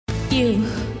you,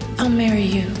 I'll marry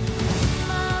you.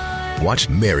 Watch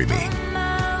Marry Me.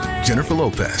 Jennifer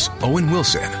Lopez, Owen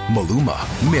Wilson, Maluma,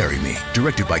 Marry Me.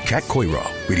 Directed by Kat Coiro.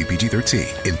 Rated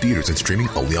PG-13. In theaters and streaming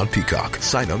only on Peacock.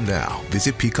 Sign up now.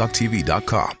 Visit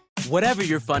PeacockTV.com. Whatever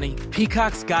you're funny,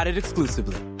 Peacock's got it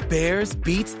exclusively. Bears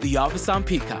beats The Office on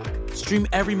Peacock. Stream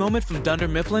every moment from Dunder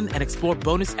Mifflin and explore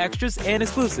bonus extras and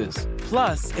exclusives.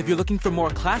 Plus, if you're looking for more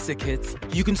classic hits,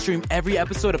 you can stream every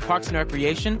episode of Parks and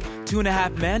Recreation,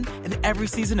 2.5 Men, and every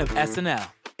season of SNL.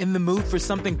 In the mood for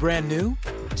something brand new?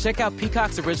 Check out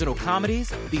Peacock's original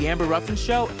comedies, The Amber Ruffin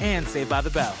Show, and Saved by the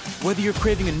Bell. Whether you're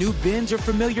craving a new binge or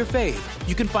familiar fave,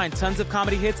 you can find tons of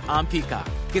comedy hits on Peacock.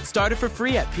 Get started for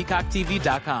free at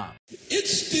PeacockTV.com.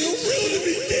 It's still real to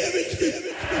me, damn it.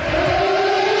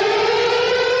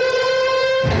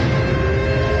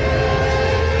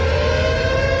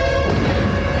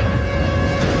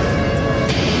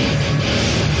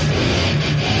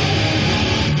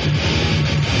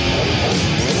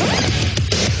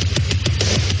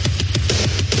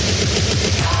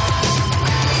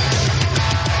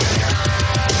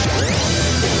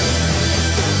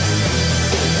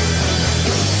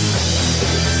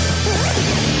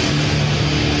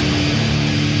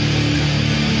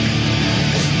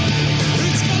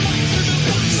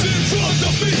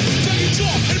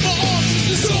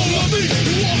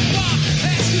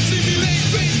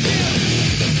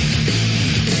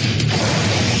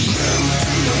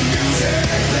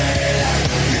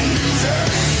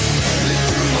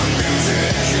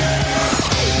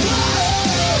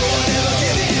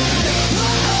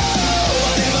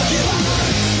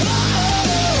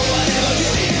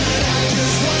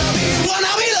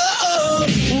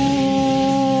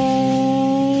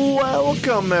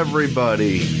 Welcome,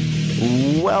 everybody.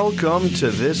 Welcome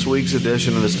to this week's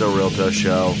edition of the Still Real to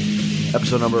Show,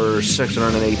 episode number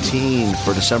 618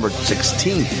 for December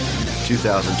 16th,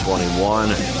 2021.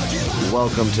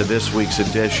 Welcome to this week's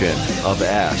edition of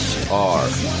SRTU.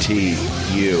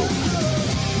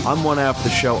 I'm one half of the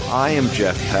show. I am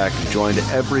Jeff Peck, joined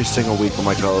every single week by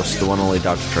my co-host, the one and only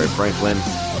Dr. Trey Franklin.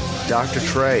 Dr.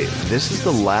 Trey, this is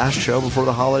the last show before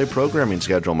the holiday programming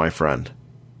schedule, my friend.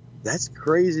 That's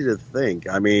crazy to think.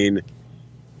 I mean,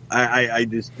 I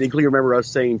distinctly remember us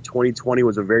saying 2020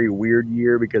 was a very weird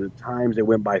year because at times it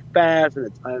went by fast and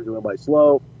at times it went by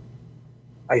slow.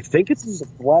 I think it's just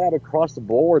flat out across the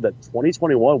board that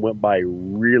 2021 went by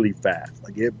really fast.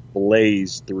 Like, it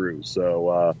blazed through.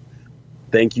 So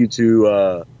thank you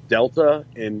to Delta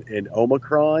and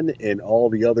Omicron and all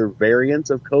the other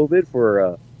variants of COVID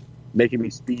for making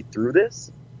me speed through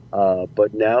this.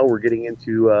 But now we're getting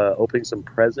into opening some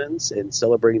presents and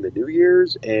celebrating the New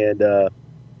Year's, and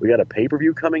we got a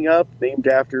pay-per-view coming up named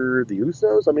after the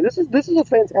Usos. I mean, this is a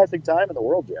fantastic time in the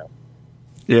world, Jeff.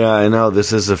 Yeah, I know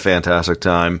this is a fantastic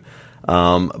time,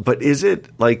 but is it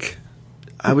like?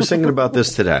 I was thinking about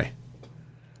this today.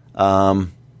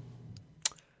 When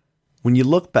you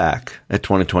look back at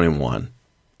 2021,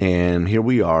 and here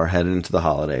we are heading into the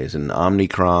holidays, and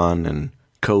Omicron and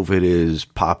COVID is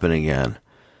popping again.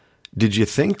 Did you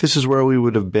think this is where we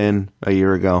would have been a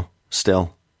year ago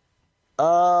still?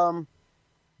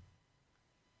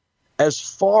 As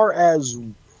far as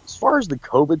the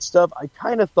COVID stuff, I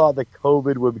kind of thought that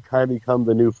COVID would kind of become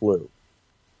the new flu.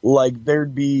 Like,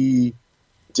 there'd be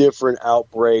different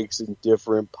outbreaks and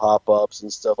different pop-ups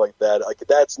and stuff like that. Like,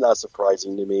 that's not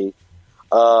surprising to me.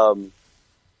 But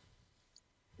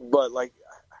like,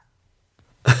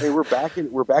 I mean, we're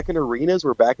back in arenas.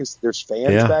 There's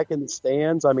fans back in the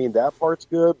stands. I mean, that part's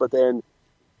good. But then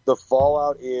the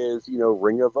fallout is,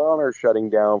 Ring of Honor shutting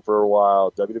down for a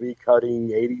while, WWE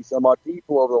cutting 80 some odd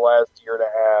people over the last year and a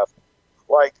half.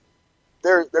 Like,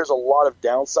 there's a lot of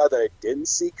downside that I didn't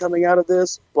see coming out of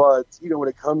this. But when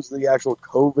it comes to the actual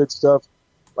COVID stuff,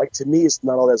 like, to me, it's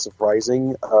not all that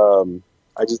surprising.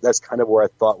 That's kind of where I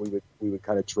thought we would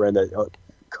kind of trend, that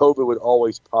COVID would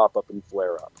always pop up and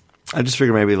flare up. I just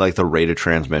figured maybe like the rate of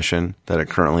transmission that it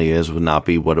currently is would not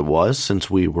be what it was,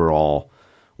 since a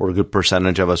good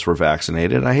percentage of us were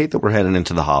vaccinated. I hate that we're heading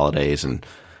into the holidays and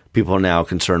people are now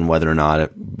concerned whether or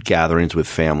not gatherings with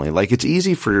family. Like, it's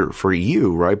easy for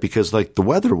you, right? Because like the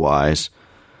weather wise,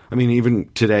 I mean, even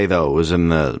today though, it was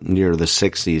near the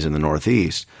 60s in the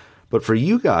Northeast. But for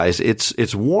you guys,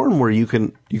 it's warm where you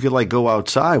could like go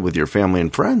outside with your family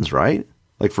and friends, right?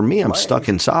 Like, for me, I'm stuck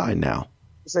inside now.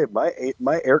 Say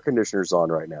my air conditioner's on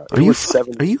right now. Are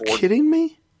you kidding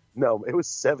me? No, it was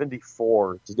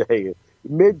 74 today,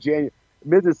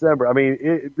 mid-December. I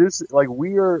mean,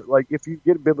 we are like, if you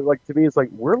get a bit like, to me, it's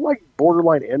like we're like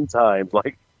borderline end times.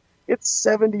 Like, it's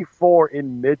 74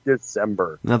 in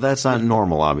mid-December. Now that's not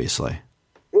normal, obviously.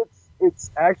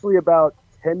 It's actually about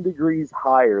 10 degrees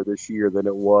higher this year than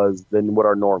what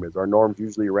our norm is. Our norm's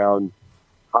usually around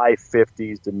high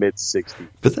 50s to mid 60s.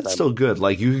 But that's still good.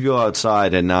 Like, you could go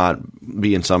outside and not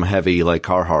be in some heavy, like,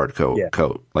 Carhartt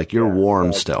coat. Like, you're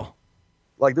warm still.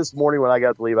 Like, this morning when I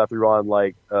got to leave, I threw on,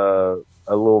 like, a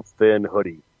little thin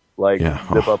hoodie, like,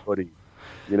 zip-up hoodie,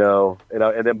 you know?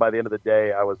 And then by the end of the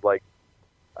day, I was like,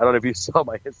 I don't know if you saw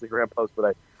my Instagram post,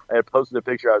 but I had posted a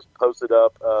picture. I was posted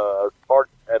up. I was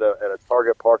parked at a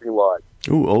Target parking lot.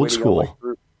 Ooh, old school.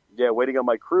 Waiting on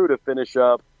my crew to finish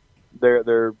up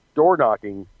their door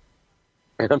knocking.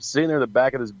 And I'm sitting there in the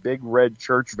back of this big red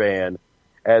church van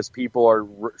as people are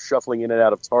shuffling in and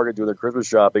out of Target doing their Christmas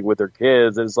shopping with their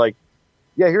kids. And it's like,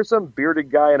 yeah, here's some bearded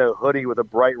guy in a hoodie with a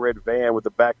bright red van with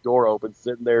the back door open,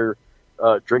 sitting there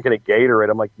drinking a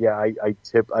Gatorade. I'm like, yeah,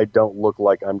 I don't look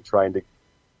like I'm trying to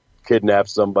kidnap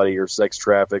somebody or sex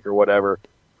traffic or whatever.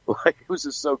 Like, it was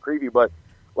just so creepy. But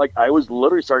like, I was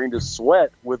literally starting to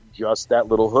sweat with just that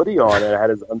little hoodie on, and I had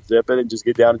to unzip it and just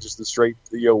get down to just the straight,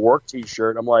 work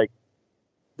t-shirt. I'm like,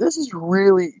 this is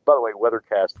really, by the way,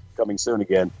 weathercast coming soon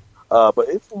again. But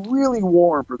it's really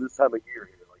warm for this time of year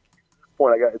here. Like, at this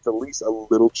point, it's at least a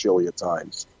little chilly at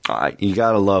times. You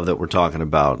gotta love that we're talking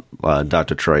about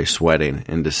Dr. Trey sweating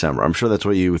in December. I'm sure that's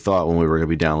what you thought when we were going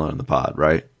to be downloading the pod,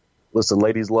 right? Listen,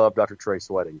 ladies love Dr. Trey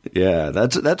sweating. Yeah,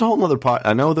 that's a whole nother pod.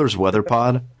 I know there's Weather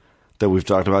Pod that we've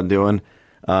talked about doing,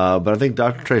 but I think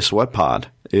Dr. Trey Sweat Pod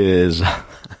is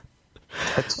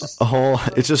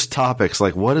it's just topics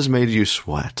like, what has made you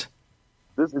sweat?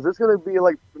 Is this going to be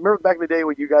like, remember back in the day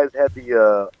when you guys had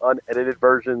the unedited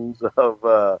versions of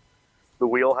the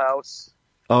Wheelhouse?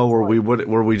 Oh,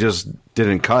 where we just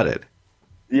didn't cut it.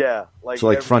 Yeah, so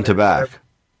like front to back.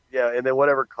 Yeah, and then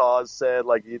whatever Cause said,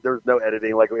 like, there was no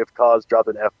editing. Like, if Cause dropped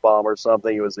an F-bomb or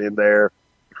something, it was in there.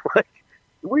 Like,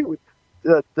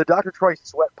 the Dr. Troy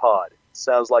Sweat Pod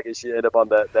sounds like it should end up on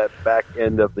that back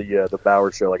end of the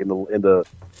Bauer show, like in the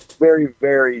very,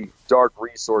 very dark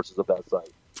resources of that site.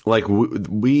 Like,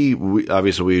 we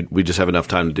obviously we just have enough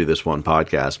time to do this one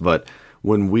podcast, but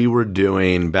when we were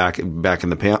doing back in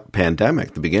the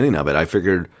pandemic, the beginning of it, I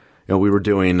figured, we were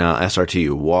doing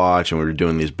SRTU Watch, and we were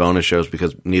doing these bonus shows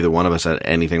because neither one of us had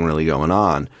anything really going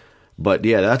on. But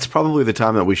yeah, that's probably the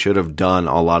time that we should have done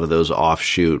a lot of those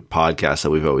offshoot podcasts that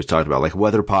we've always talked about. Like,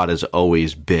 WeatherPod has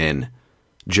always been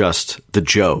just the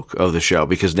joke of the show,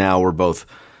 because now we're both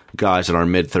guys in our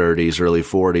mid-30s, early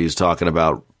 40s talking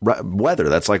about weather.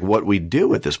 That's like what we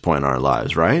do at this point in our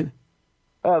lives, right?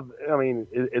 I mean,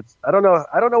 it's I don't know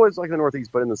what it's like in the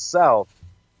Northeast, but in the South,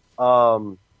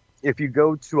 if you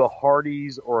go to a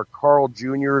Hardee's or a Carl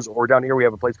Jr.'s, or down here we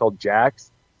have a place called Jack's,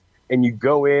 and you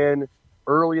go in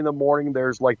early in the morning,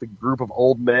 there's like the group of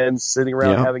old men sitting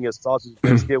around having a sausage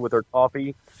biscuit with their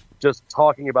coffee, just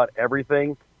talking about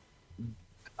everything.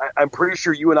 I'm pretty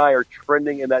sure you and I are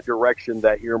trending in that direction,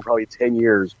 that here in probably 10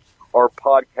 years, our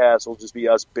podcast will just be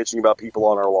us bitching about people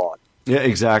on our lawn. Yeah,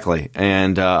 exactly.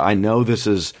 And I know this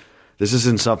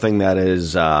isn't something that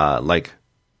is like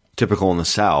typical in the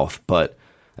South, but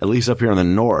at least up here in the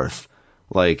North,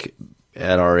 like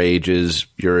at our ages,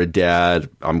 you're a dad.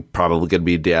 I'm probably going to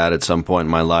be a dad at some point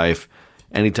in my life.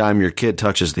 Anytime your kid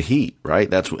touches the heat, right?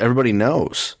 That's what everybody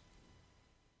knows.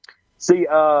 See,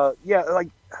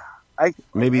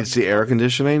 maybe it's the air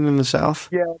conditioning in the South.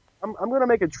 Yeah, I'm going to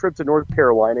make a trip to North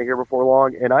Carolina here before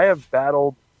long, and I have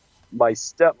battled my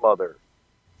stepmother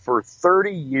for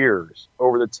 30 years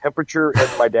over the temperature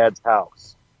at my dad's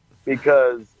house,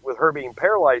 because with her being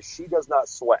paralyzed, she does not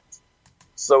sweat.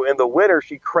 So in the winter,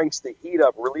 she cranks the heat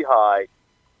up really high,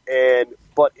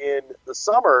 but in the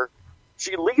summer,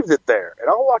 she leaves it there. And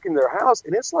I'll walk in their house,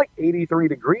 and it's like 83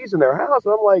 degrees in their house.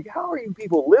 And I'm like, how are you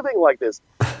people living like this?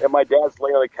 And my dad's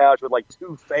laying on the couch with like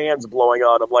 2 fans blowing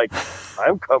on. I'm like,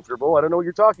 I'm comfortable. I don't know what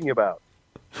you're talking about.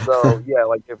 So yeah,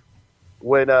 like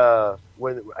when I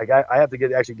have to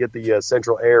get the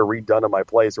central air redone in my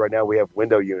place. Right now we have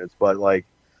window units, but like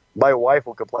my wife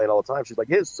will complain all the time. She's like,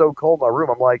 it's so cold in my room.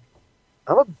 I'm like,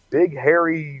 I'm a big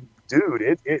hairy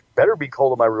dude. It better be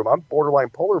cold in my room. I'm borderline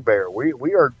polar bear.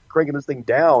 We are cranking this thing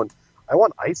down. I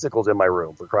want icicles in my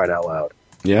room, for crying out loud.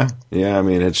 Yeah. I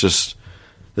mean, it's just,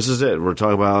 this is it. We're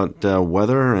talking about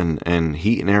weather and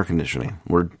heat and air conditioning.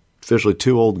 We're officially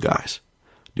 2 old guys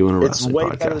doing a wrestling podcast.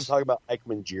 It's way better than talking about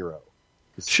Eichmann Giro.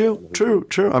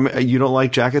 True. I mean, you don't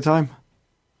like Jacket Time?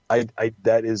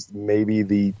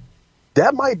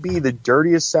 That might be the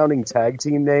dirtiest sounding tag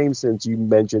team name since you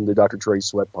mentioned the Dr. Trey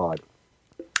Sweat Pod.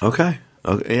 Okay.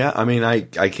 Yeah, I mean, I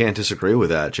can't disagree with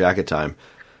that. Jacket Time.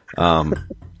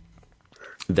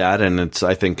 That, and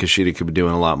I think Kushida could be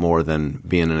doing a lot more than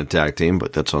being in a tag team,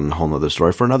 but that's a whole other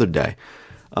story for another day.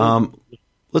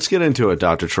 Let's get into it,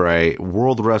 Dr. Trey.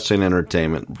 World Wrestling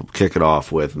Entertainment, we'll kick it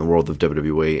off with in the world of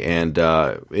WWE. And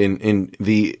in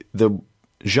the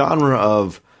genre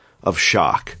of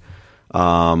shock,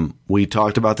 we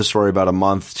talked about the story about a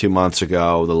month, 2 months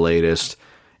ago, the latest,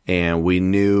 and we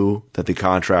knew that the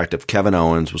contract of Kevin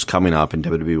Owens was coming up in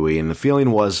WWE. And the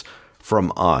feeling was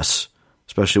from us,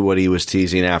 especially what he was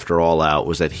teasing after All Out,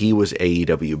 was that he was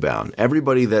AEW bound.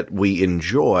 Everybody that we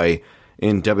enjoy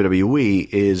in WWE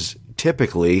is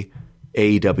typically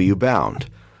AEW bound.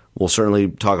 We'll certainly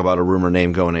talk about a rumor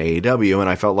name going to AEW, and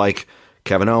I felt like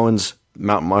Kevin Owens,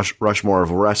 Mount Rushmore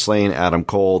of wrestling, Adam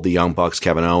Cole, the Young Bucks,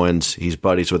 Kevin Owens, he's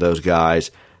buddies with those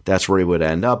guys. That's where he would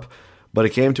end up. But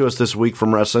it came to us this week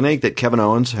from Wrestling Inc. that Kevin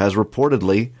Owens has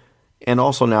reportedly, and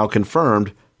also now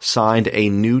confirmed, signed a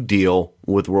new deal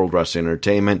with World Wrestling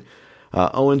Entertainment.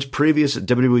 Owens' previous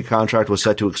WWE contract was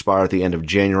set to expire at the end of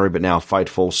January, but now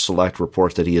Fightful Select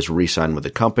reports that he has re-signed with the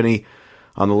company.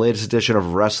 On the latest edition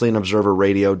of Wrestling Observer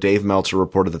Radio, Dave Meltzer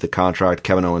reported that the contract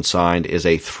Kevin Owens signed is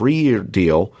a 3-year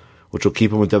deal, which will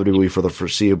keep him with WWE for the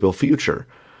foreseeable future.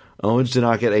 Owens did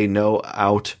not get a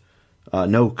no-cut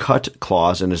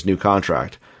clause in his new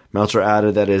contract. Meltzer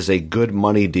added that it is a good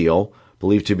money deal,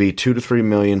 believed to be $2 to $3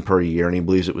 million per year, and he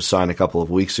believes it was signed a couple of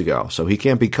weeks ago. So he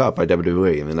can't be cut by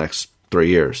WWE in the next 3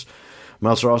 years.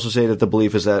 Meltzer also said that the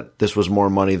belief is that this was more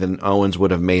money than Owens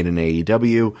would have made in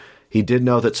AEW. He did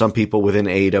know that some people within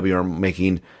AEW are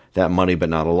making that money, but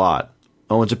not a lot.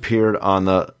 Owens appeared on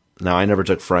the, now I never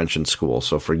took French in school,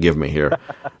 so forgive me here,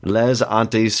 Les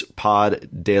Antis Pod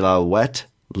de la Ouette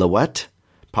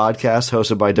podcast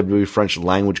hosted by WWE French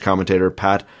language commentator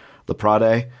Pat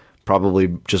Laprade,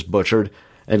 probably just butchered,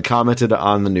 and commented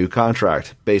on the new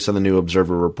contract. Based on the new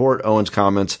Observer report, Owens'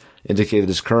 comments indicated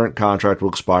his current contract will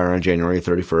expire on January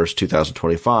 31st,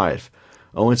 2025.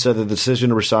 Owens said the decision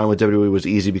to resign with WWE was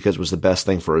easy because it was the best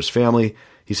thing for his family.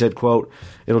 He said, quote,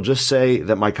 I'll just say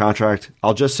that my contract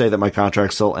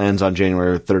still ends on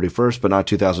January 31st, but not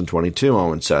 2022,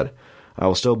 Owens said. I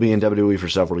will still be in WWE for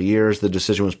several years. The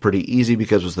decision was pretty easy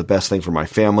because it was the best thing for my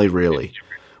family, really.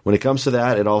 When it comes to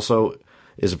that, it also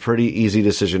is a pretty easy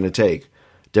decision to take.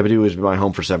 WWE has been my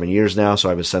home for 7 years now, so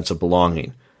I have a sense of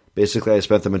belonging. Basically, I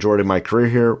spent the majority of my career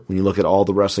here. When you look at all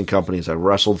the wrestling companies I've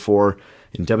wrestled for,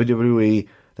 in WWE,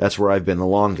 that's where I've been the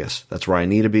longest. That's where I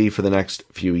need to be for the next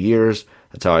few years.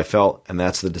 That's how I felt, and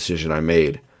that's the decision I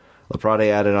made. Laprade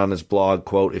added on his blog,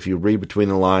 quote, if you read between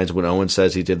the lines when Owens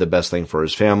says he did the best thing for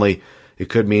his family, it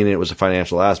could mean it was a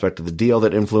financial aspect of the deal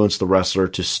that influenced the wrestler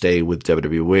to stay with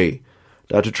WWE.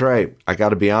 Dr. Trey, I got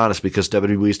to be honest, because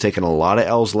WWE's taken a lot of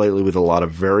L's lately with a lot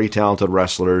of very talented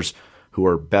wrestlers who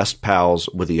are best pals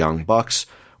with the Young Bucks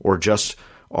or just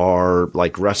are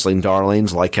like wrestling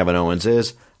darlings like Kevin Owens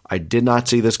is. I did not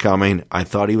see this coming. I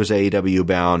thought he was AEW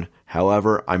bound.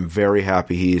 However, I'm very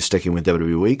happy he is sticking with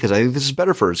WWE because I think this is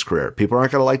better for his career. People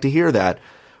aren't going to like to hear that,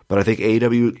 but I think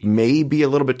AEW may be a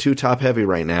little bit too top heavy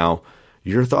right now.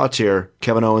 Your thoughts here,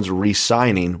 Kevin Owens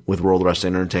re-signing with World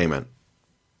Wrestling Entertainment.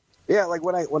 Yeah, like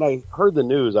when I heard the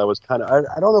news, I was kind of,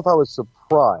 I don't know if I was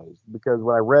surprised, because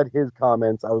when I read his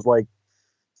comments, I was like,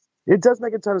 it does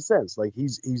make a ton of sense. Like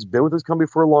he's been with this company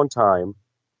for a long time.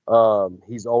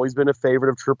 He's always been a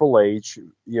favorite of Triple H.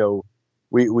 You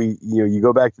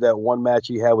go back to that one match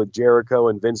he had with Jericho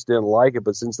and Vince didn't like it,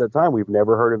 but since that time, we've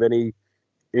never heard of any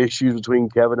issues between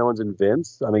Kevin Owens and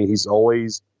Vince. I mean, he's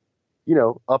always,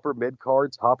 upper mid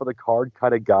card, top of the card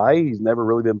kind of guy. He's never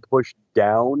really been pushed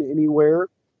down anywhere.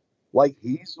 Like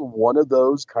he's one of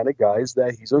those kind of guys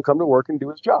that he's going to come to work and do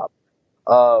his job.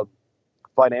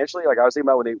 Financially, like I was thinking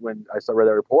about when I read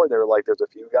that report, they were like, there's a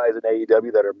few guys in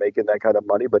AEW that are making that kind of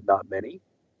money, but not many.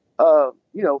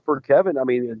 For Kevin, I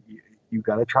mean, you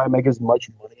got to try and make as much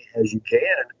money as you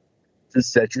can to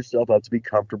set yourself up to be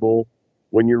comfortable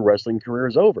when your wrestling career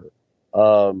is over.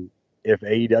 If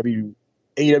AEW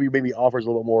maybe offers a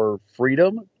little more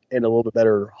freedom and a little bit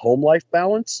better home life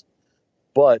balance,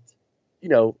 but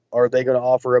are they going to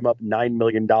offer him up $9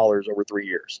 million over 3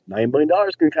 years? $9 million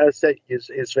can kind of set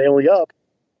his family up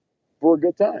for a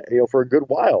good time, for a good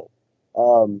while.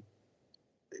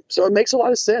 So it makes a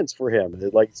lot of sense for him.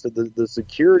 Like, so the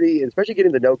security, especially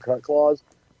getting the no-cut clause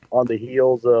on the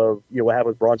heels of, what happened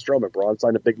with Braun Strowman. Braun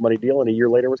signed a big money deal and a year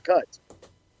later was cut.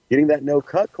 Getting that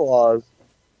no-cut clause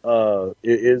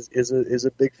is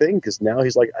a big thing, because now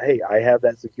he's like, hey, I have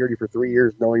that security for 3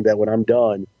 years, knowing that when I'm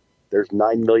done, there's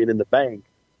 $9 million in the bank,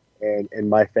 and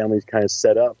my family's kind of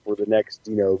set up for the next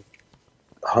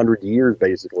 100 years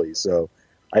basically. So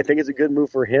I think it's a good move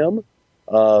for him.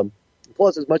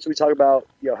 Plus, as much as we talk about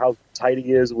how tight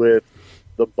he is with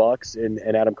the Bucks and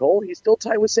Adam Cole, he's still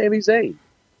tight with Sami Zayn.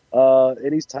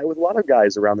 And he's tight with a lot of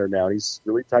guys around there now. And he's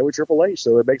really tight with Triple H,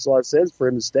 so it makes a lot of sense for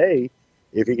him to stay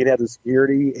if he can have the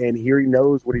security. And here he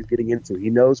knows what he's getting into. He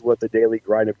knows what the daily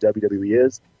grind of WWE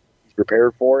is. He's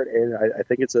prepared for it, and I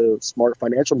think it's a smart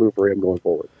financial move for him going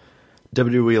forward.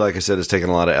 WWE, like I said, has taken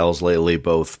a lot of L's lately,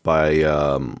 both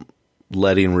by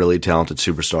letting really talented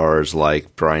superstars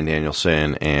like Bryan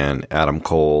Danielson and Adam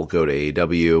Cole go to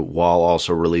AEW, while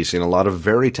also releasing a lot of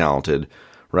very talented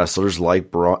wrestlers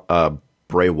like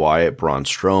Bray Wyatt, Braun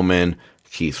Strowman,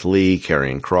 Keith Lee,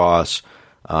 Karrion Kross.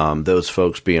 Those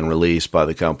folks being released by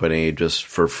the company just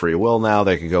for free will now.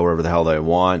 They can go wherever the hell they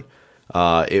want.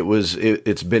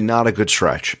 It's been not a good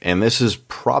stretch, and this is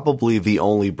probably the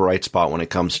only bright spot when it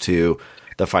comes to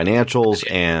the financials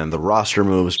and the roster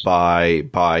moves by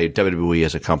WWE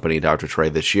as a company, Dr. Trey,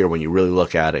 this year. When you really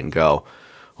look at it and go,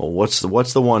 well, what's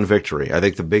the one victory? I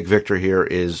think the big victory here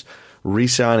is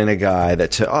re-signing a guy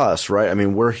that, to us, right? I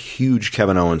mean, we're huge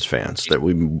Kevin Owens fans.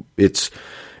 It's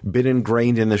been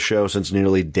ingrained in the show since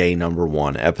nearly day number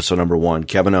one, episode number one.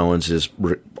 Kevin Owens is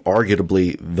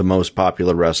arguably the most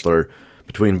popular wrestler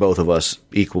between both of us,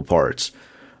 equal parts.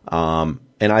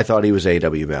 And I thought he was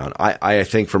AEW bound. I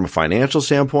think from a financial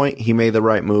standpoint, he made the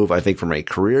right move. I think from a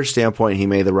career standpoint, he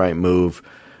made the right move.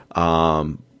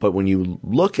 But when you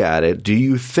look at it, do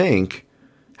you think,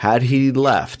 had he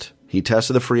left, he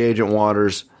tested the free agent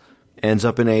waters, ends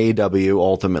up in AEW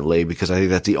ultimately, because I think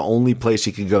that's the only place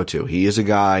he could go to. He is a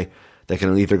guy that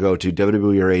can either go to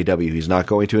WWE or AEW. He's not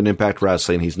going to an Impact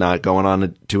Wrestling. He's not going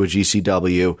on to a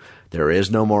GCW. There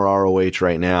is no more ROH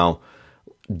right now.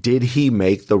 Did he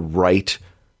make the right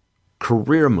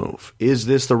career move? Is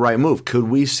this the right move? Could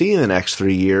we see in the next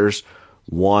 3 years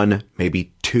 1,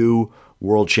 maybe 2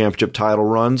 world championship title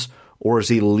runs? Or is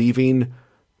he leaving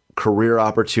career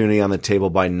opportunity on the table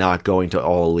by not going to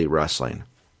All Elite Wrestling?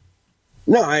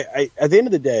 No, I at the end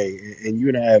of the day, and you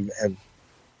and I have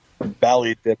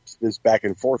ballied this back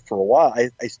and forth for a while,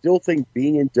 I still think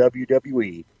being in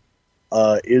WWE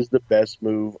is the best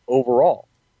move overall.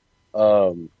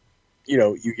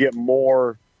 You get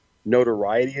more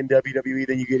notoriety in WWE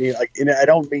than you get in, and I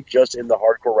don't mean just in the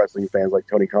hardcore wrestling fans like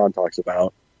Tony Khan talks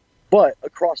about, but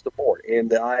across the board in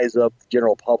the eyes of the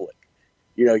general public.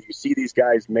 You see these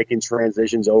guys making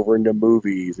transitions over into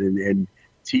movies and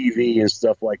TV and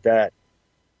stuff like that.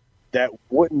 That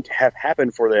wouldn't have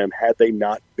happened for them had they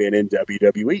not been in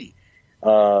WWE.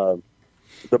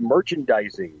 The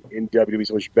merchandising in WWE is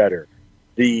much better.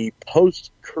 The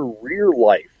post-career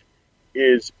life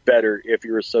is better if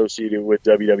you're associated with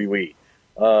WWE.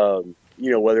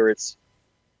 Whether it's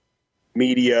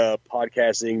media,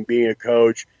 podcasting, being a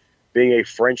coach, being a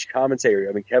French commentator.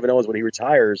 I mean, Kevin Owens, when he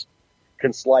retires,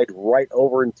 can slide right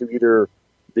over into either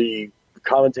the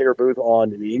commentator booth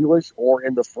on the English or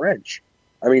in the French.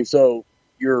 I mean, so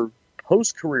your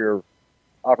post-career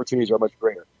opportunities are much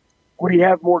greater. Would he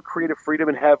have more creative freedom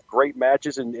and have great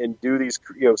matches and do these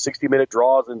 60-minute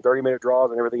draws and 30-minute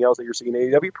draws and everything else that you're seeing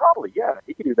in AEW? Probably, yeah,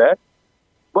 he could do that.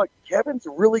 But Kevin's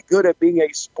really good at being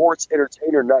a sports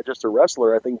entertainer, not just a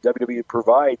wrestler. I think WWE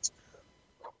provides,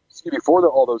 for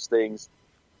all those things,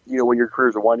 when your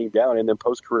careers are winding down, and then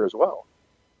post-career as well.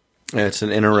 Yeah, it's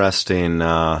an interesting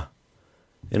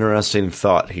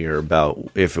thought here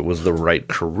about if it was the right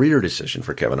career decision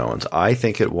for Kevin Owens. I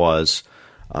think it was.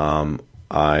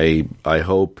 I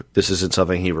hope this isn't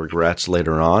something he regrets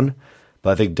later on,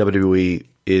 but I think WWE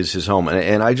is his home.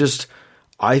 And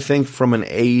I think from an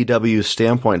AEW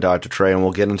standpoint, Dr. Trey, and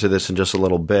we'll get into this in just a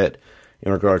little bit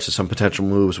in regards to some potential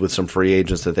moves with some free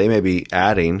agents that they may be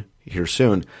adding here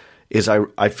soon, is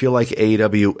I feel like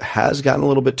AEW has gotten a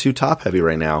little bit too top heavy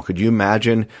right now. Could you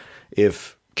imagine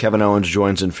if Kevin Owens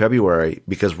joins in February,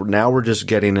 because now we're just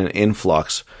getting an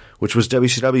influx, which was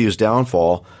WCW's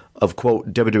downfall of,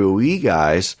 quote, WWE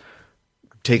guys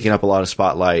taking up a lot of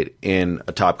spotlight in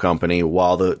a top company,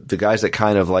 while the guys that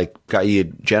kind of like got you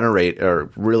generate or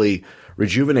really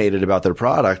rejuvenated about their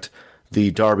product, the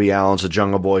Darby Allins, the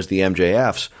Jungle Boys, the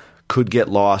MJFs, could get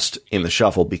lost in the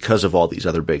shuffle because of all these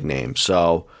other big names.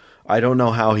 So I don't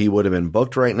know how he would have been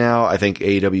booked right now. I think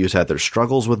AEW has had their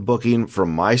struggles with booking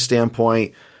from my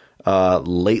standpoint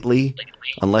lately,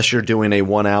 unless you're doing a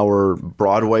 1-hour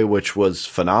Broadway, which was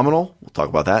phenomenal. We'll talk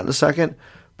about that in a second.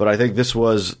 But I think this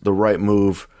was the right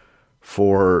move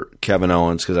for Kevin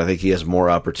Owens because I think he has more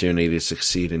opportunity to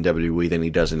succeed in WWE than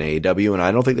he does in AEW, and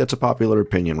I don't think that's a popular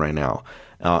opinion right now.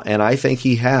 And I think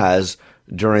he has,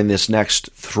 during this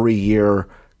next 3-year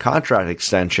contract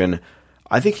extension,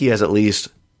 I think he has at least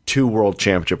 2 world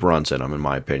championship runs in him, in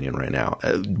my opinion, right now.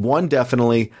 1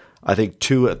 definitely, I think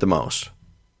 2 at the most.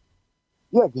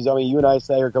 Yeah, because, I mean, you and I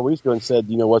sat here a couple weeks ago and said,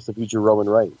 what's the future of Roman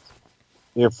Reigns?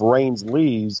 if Reigns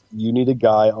leaves, you need a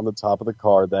guy on the top of the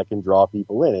card that can draw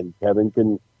people in. And Kevin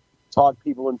can talk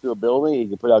people into a building. He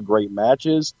can put out great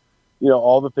matches.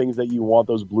 All the things that you want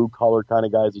those blue-collar kind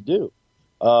of guys to do.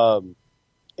 And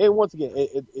once again,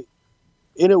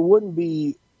 I wouldn't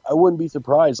be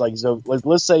surprised. Like, so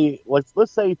let's say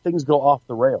things go off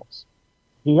the rails.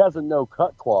 He has a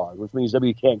no-cut clause, which means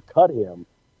WWE can't cut him.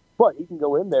 But he can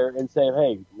go in there and say,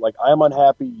 hey, like, I'm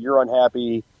unhappy, you're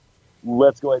unhappy,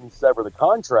 let's go ahead and sever the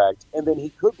contract, and then he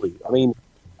could leave. I mean,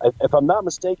 if I'm not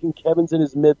mistaken, Kevin's in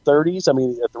his mid-30s. I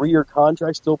mean, a 3-year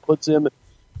contract still puts him,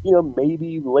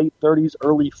 maybe late 30s,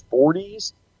 early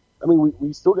 40s. I mean,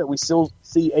 we still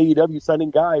see AEW signing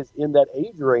guys in that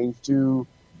age range to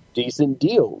decent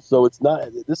deals. So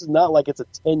this is not like it's a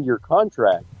 10-year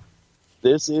contract.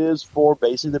 This is for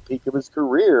basically the peak of his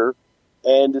career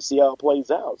and to see how it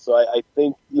plays out. So I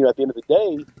think, at the end of the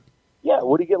day, yeah,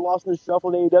 would he get lost in the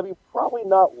shuffle in AEW? Probably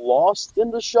not lost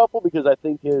in the shuffle, because I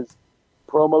think his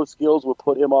promo skills would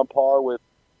put him on par with,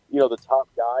 the top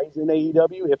guys in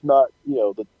AEW, if not,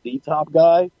 the top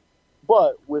guy.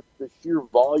 But with the sheer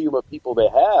volume of people they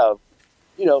have,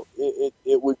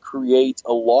 it would create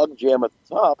a logjam at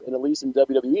the top. And at least in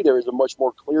WWE, there is a much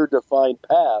more clear, defined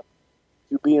path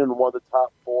to being one of the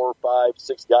top 4, 5,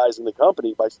 6 guys in the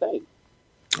company by staying.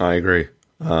 I agree.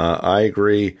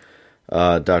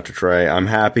 Dr. Trey. I'm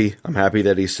happy. I'm happy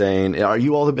that he's saying. Are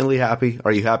you ultimately happy?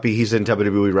 Are you happy he's in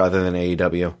WWE rather than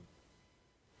AEW?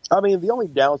 I mean, the only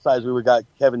downside is we got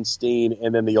Kevin Steen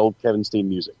and then the old Kevin Steen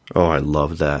music. Oh, I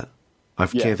love that.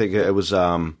 Can't think. It was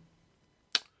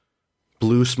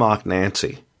Blue Smock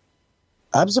Nancy.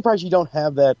 I'm surprised you don't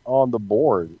have that on the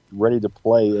board ready to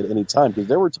play at any time, because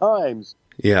there were times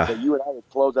that you and I would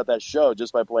close out that show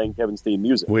just by playing Kevin Steen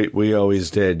music. We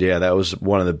always did. Yeah, that was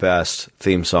one of the best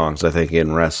theme songs, I think,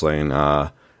 in wrestling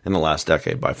in the last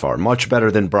decade by far. Much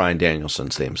better than Bryan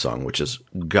Danielson's theme song, which is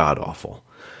god-awful.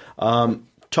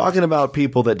 Talking about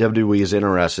people that WWE is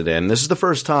interested in, this is the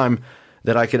first time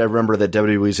that I could remember that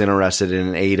WWE is interested in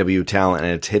an AEW talent,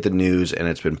 and it's hit the news, and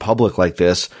it's been public like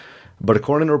this. But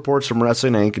according to reports from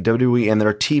Wrestling Inc., WWE and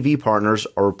their TV partners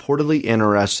are reportedly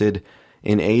interested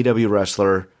in AEW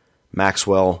wrestler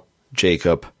Maxwell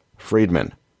Jacob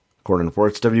Friedman. According to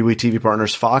reports, WWE TV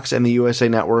partners Fox and the USA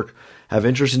Network have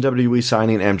interest in WWE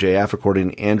signing MJF,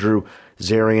 according to Andrew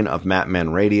Zarian of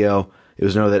Matman Radio. It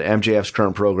was noted that MJF's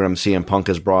current program, CM Punk,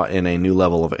 has brought in a new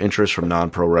level of interest from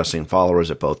non-pro wrestling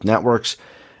followers at both networks.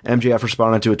 MJF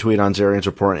responded to a tweet on Zarian's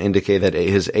report and indicated that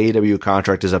his AEW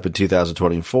contract is up in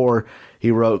 2024. He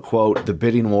wrote, quote, "the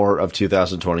bidding war of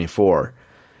 2024.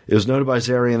 It was noted by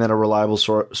Zarian that a reliable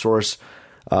source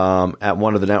at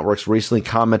one of the networks recently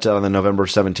commented on the November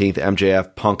 17th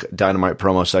MJF Punk Dynamite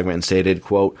promo segment and stated,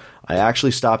 quote, "I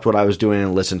actually stopped what I was doing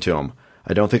and listened to him.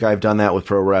 I don't think I've done that with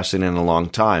pro wrestling in a long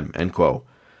time," end quote.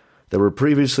 There were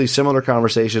previously similar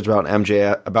conversations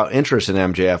about interest in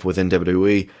MJF within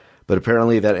WWE, but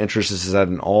apparently that interest is at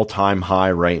an all-time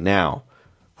high right now.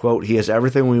 Quote, "He has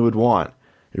everything we would want.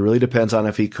 It really depends on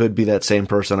if he could be that same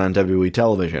person on WWE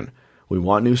television. We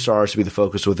want new stars to be the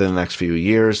focus within the next few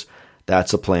years.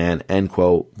 That's the plan," end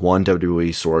quote, one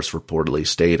WWE source reportedly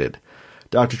stated.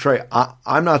 Dr. Trey,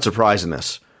 I'm not surprised in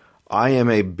this. I am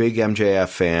a big MJF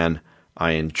fan.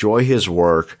 I enjoy his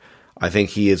work. I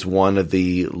think he is one of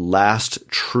the last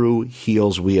true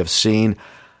heels we have seen.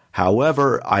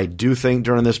 However, I do think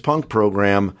during this Punk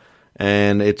program,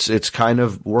 and it's kind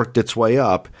of worked its way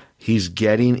up, he's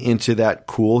getting into that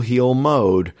cool heel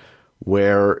mode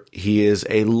where he is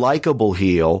a likable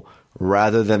heel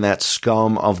rather than that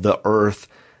scum of the earth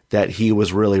that he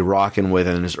was really rocking with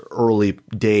in his early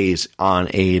days on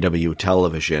AEW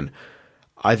television.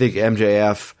 I think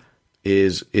MJF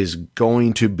is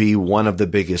going to be one of the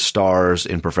biggest stars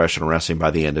in professional wrestling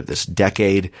by the end of this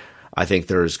decade. I think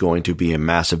there is going to be a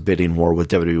massive bidding war with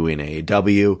WWE and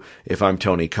AEW. If I'm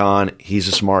Tony Khan, he's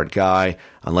a smart guy,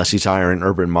 unless he's hiring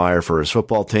Urban Meyer for his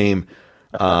football team.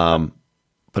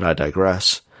 But I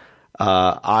digress.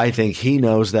 I think he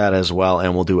knows that as well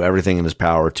and will do everything in his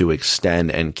power to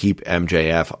extend and keep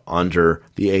MJF under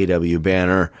the AEW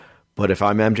banner. But if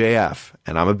I'm MJF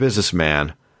and I'm a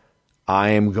businessman, I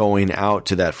am going out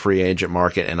to that free agent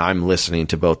market and I'm listening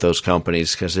to both those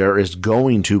companies, because there is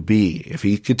going to be, if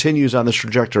he continues on this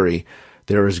trajectory,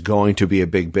 there is going to be a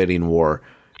big bidding war.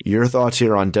 Your thoughts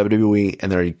here on WWE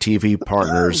and their TV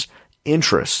partners'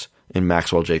 interest in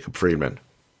Maxwell Jacob Friedman?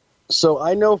 So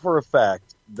I know for a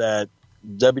fact that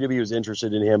WWE was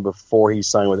interested in him before he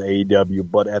signed with AEW,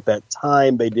 but at that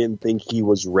time they didn't think he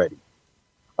was ready.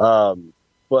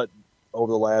 But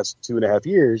over the last 2.5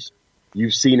 years,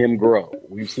 you've seen him grow.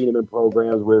 We've seen him in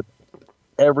programs with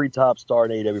every top star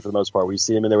in AEW for the most part. We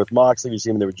see him in there with Moxley, we see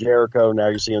him in there with Jericho, now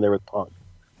you're seeing him there with Punk.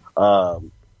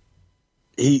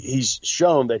 He's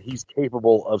shown that he's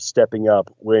capable of stepping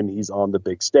up when he's on the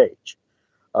big stage.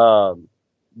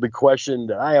 The question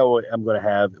that I'm going to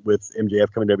have with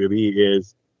MJF coming to WWE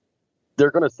is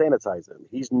they're going to sanitize him.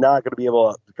 He's not going to be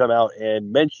able to come out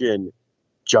and mention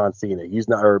John Cena. He's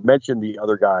not, or mention the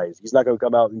other guys. He's not going to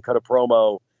come out and cut a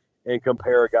promo and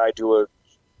compare a guy to a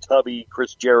tubby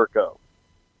Chris Jericho.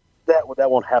 That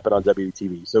won't happen on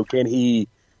WTV. So can he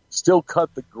still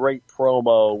cut the great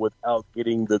promo without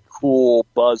getting the cool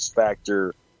buzz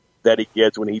factor that he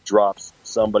gets when he drops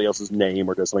somebody else's name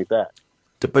or does something like that?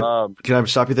 But can I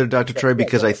stop you there, Dr. Trey?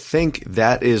 Because I think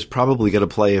that is probably going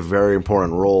to play a very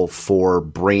important role for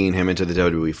bringing him into the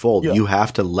WWE fold. Yeah. You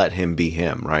have to let him be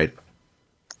him, right?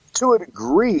 To a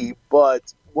degree,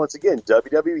 but once again,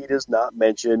 WWE does not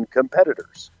mention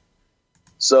competitors.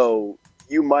 So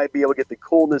you might be able to get the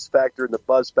coolness factor and the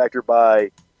buzz factor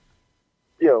by,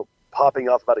 popping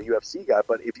off about a UFC guy,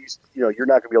 but if you're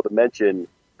not going to be able to mention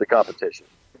the competition.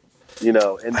 And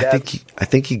I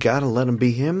think you got to let him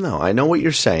be him, though. I know what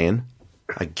you're saying.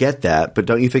 I get that, but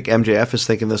don't you think MJF is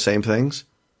thinking the same things?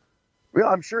 Well,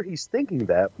 I'm sure he's thinking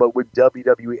that, but would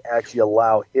WWE actually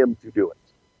allow him to do it?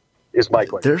 Is my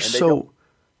question.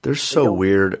 They're so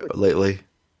weird lately.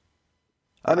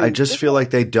 I just feel like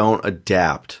they don't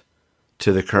adapt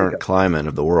to the current climate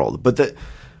of the world. But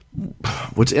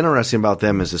what's interesting about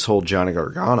them is this whole Johnny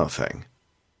Gargano thing.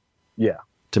 Yeah.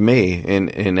 To me, in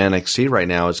NXT right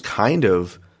now, is kind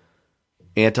of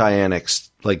anti-NXT,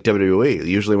 like WWE.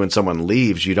 Usually when someone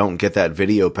leaves, you don't get that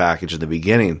video package in the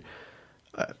beginning.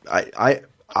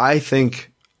 I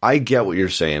think I get what you're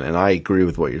saying, and I agree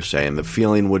with what you're saying. The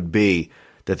feeling would be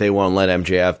that they won't let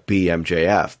MJF be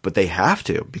MJF, but they have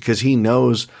to, because he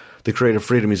knows the creative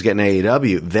freedom he's getting in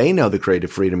AEW. They know the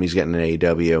creative freedom he's getting in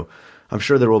AEW. I'm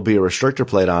sure there will be a restrictor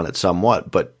plate on it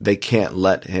somewhat, but they can't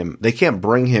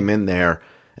bring him in there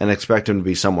and expect him to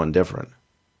be someone different.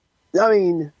 I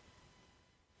mean,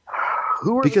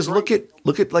 because look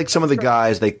at like some of the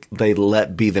guys they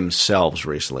let be themselves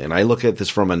recently, and I look at this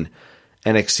from an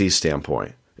NXT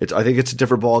standpoint. I think it's a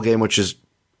different ball game, which is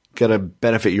going to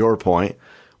benefit your point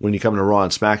when you come to Raw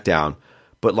and SmackDown.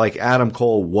 But like Adam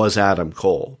Cole was Adam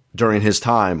Cole during his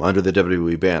time under the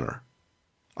WWE banner.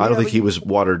 I don't think he was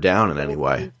watered down in any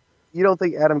way. You don't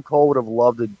think Adam Cole would have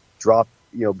loved to drop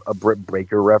a Britt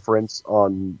Baker reference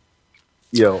on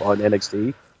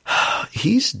NXT?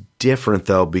 He's different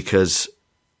though, because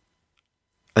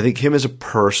I think him as a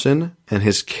person and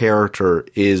his character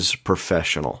is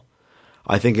professional.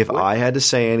 I think if I had to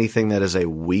say anything that is a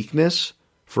weakness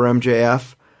for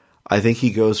MJF, I think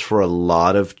he goes for a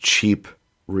lot of cheap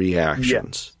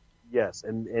reactions. Yes.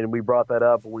 And we brought that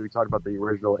up when we talked about the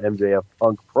original MJF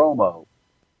Punk promo.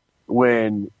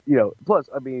 When, plus,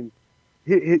 I mean,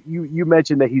 you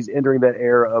mentioned that he's entering that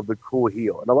era of the cool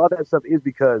heel. And a lot of that stuff is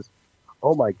because,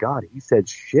 oh my God, he said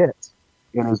shit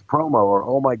in his promo, or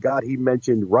oh my God, he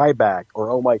mentioned Ryback,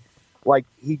 or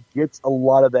he gets a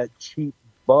lot of that cheap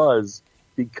buzz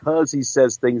because he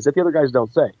says things that the other guys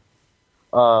don't say.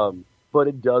 But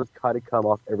it does kind of come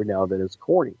off every now and then as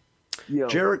corny.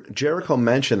 Jericho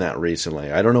mentioned that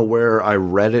recently. I don't know where I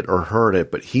read it or heard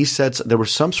it, but he said there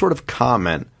was some sort of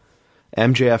comment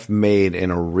MJF made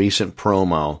in a recent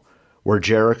promo where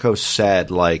Jericho said,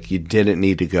 like, you didn't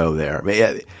need to go there.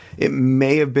 It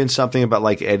may have been something about,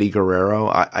 like, Eddie Guerrero.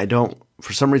 I don't,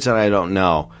 for some reason, I don't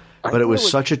know. But it was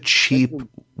such a cheap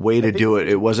way to do it.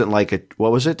 It wasn't like a,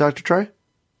 what was it, Dr. Trey?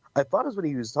 I thought it was when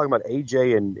he was talking about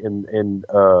AJ and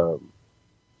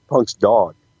Punk's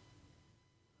dog.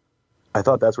 I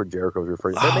thought that's what Jericho was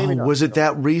referring to. Oh, was it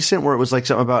that recent where it was like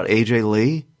something about AJ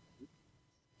Lee?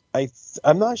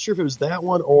 I'm not sure if it was that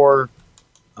one or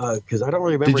because I don't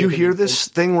really remember. Did you hear this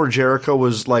thing where Jericho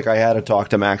was like, I had to talk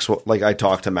to Max, like I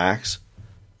talked to Max?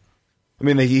 I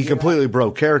mean, he completely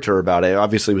broke character about it.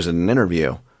 Obviously, it was in an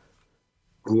interview.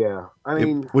 Yeah. I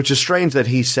mean, which is strange that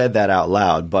he said that out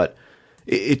loud, but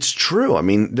it's true. I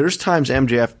mean, there's times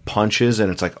MJF punches and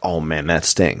it's like, oh man, that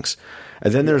stings.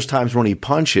 And then there's times when he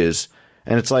punches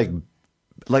and it's like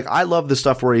I love the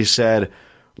stuff where he said,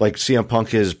 like, CM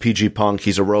Punk is PG Punk,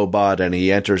 he's a robot, and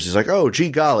he enters, he's like, oh, gee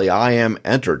golly, I am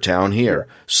Entertown here.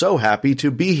 Yeah. So happy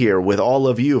to be here with all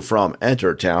of you from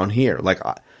Entertown here. Like,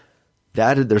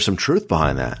 there's some truth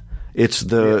behind that. It's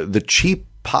the cheap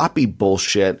poppy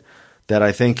bullshit that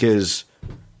I think is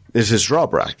his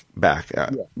drawback,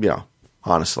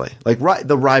 honestly. Like,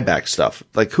 the Ryback stuff.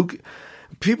 Like,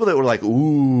 people that were like,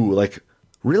 ooh, like,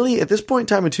 really? At this point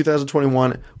in time in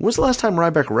 2021, when was the last time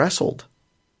Ryback wrestled?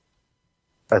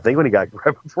 I think when he got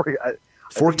right before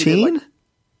 14?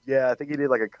 Yeah, I think he did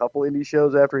like a couple indie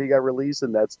shows after he got released,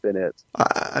 and that's been it.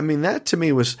 I mean, that to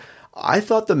me was, I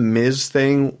thought the Miz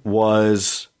thing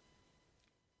was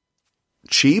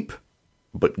cheap,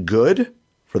 but good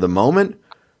for the moment.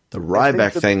 The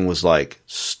Ryback thing was like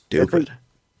stupid.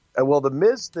 Well, the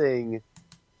Miz thing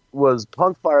was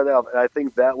Punk fired out, and I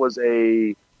think that was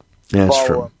a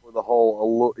follow-up for the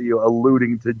whole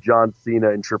alluding to John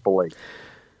Cena and Triple H.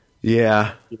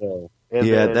 Yeah. And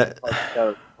then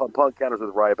Punk counters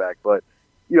with Ryback. But,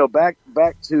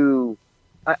 back to,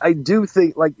 I do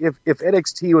think, like, if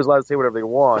NXT was allowed to say whatever they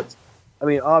want, I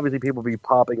mean, obviously people would be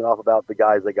popping off about the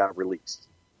guys that got released.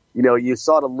 You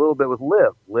saw it a little bit with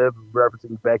Liv. Liv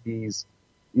referencing Becky's,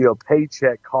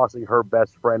 paycheck costing her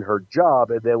best friend her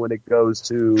job. And then when it goes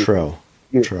to True.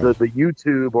 The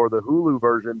YouTube or the Hulu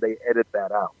version, they edit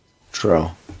that out. True.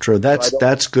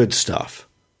 That's good stuff.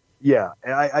 Yeah,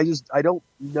 and I don't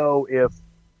know if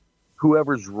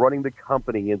whoever's running the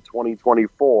company in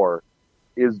 2024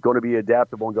 is going to be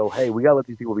adaptable and go, hey, we got to let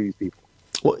these people be these people.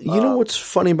 Well, you know what's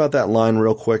funny about that line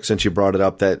real quick, since you brought it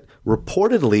up, that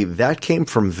reportedly that came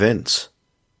from Vince.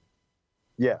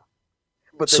 Yeah.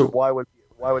 But then why would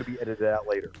it be edited out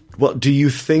later? Well, do you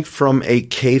think from a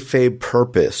kayfabe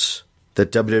purpose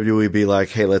that WWE be like,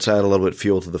 hey, let's add a little bit of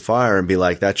fuel to the fire and be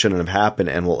like, that shouldn't have happened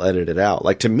and we'll edit it out?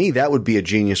 Like, to me, that would be a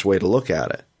genius way to look at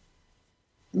it.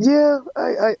 Yeah,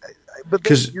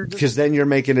 because then you're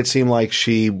making it seem like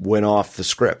she went off the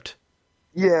script.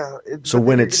 Yeah. So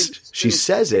when she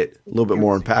says it, a little bit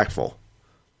more impactful.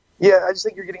 Yeah, I just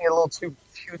think you're getting a little too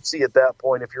cutesy at that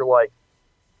point. If you're like,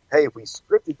 hey, if we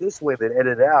script it this way, then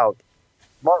edit it out,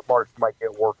 smart marks might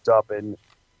get worked up and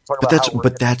talk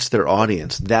about that's their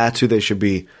audience. That's who they should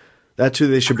be. That's who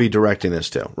they should be directing this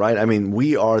to, right? I mean,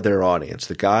 we are their audience.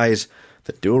 The guys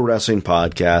that do a wrestling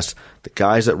podcast, the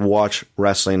guys that watch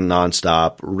wrestling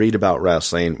nonstop, read about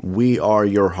wrestling, we are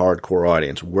your hardcore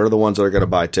audience. We're the ones that are going to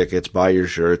buy tickets, buy your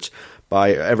shirts,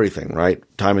 buy everything, right?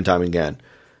 Time and time again.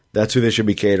 That's who they should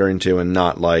be catering to, and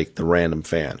not like the random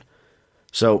fan.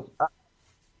 So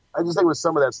I just think with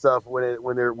some of that stuff, when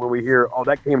we hear, oh,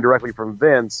 that came directly from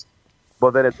Vince,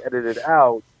 but then it's edited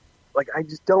out, like, I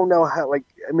just don't know how, like,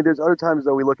 I mean, there's other times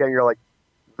though we look at it and you're like,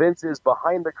 Vince is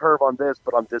behind the curve on this,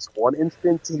 but on this one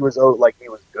instance, he was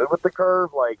good with the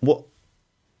curve. Like, well,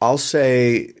 I'll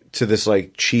say to this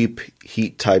like cheap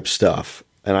heat type stuff,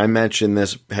 and I mentioned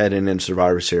this heading in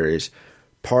Survivor Series.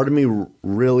 Part of me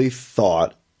really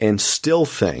thought and still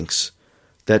thinks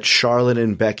that Charlotte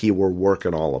and Becky were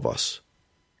working all of us.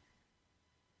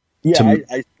 Yeah,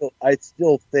 I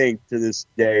still think to this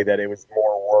day that it was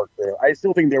more work there. I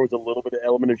still think there was a little bit of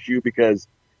element of shoot because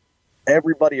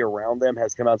everybody around them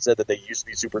has come out and said that they used to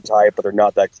be super tight, but they're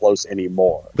not that close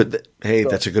anymore. But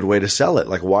that's a good way to sell it.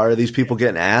 Like, why are these people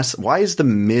getting asked? Why is The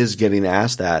Miz getting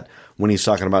asked that when he's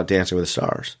talking about Dancing with the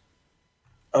Stars?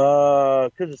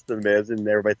 Because it's The Miz, and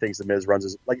everybody thinks The Miz runs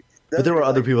his like. But there were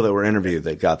other people that were interviewed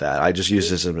that got that. I just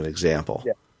used this as an example.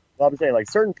 Yeah, well, I'm saying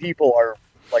like certain people are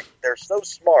like they're so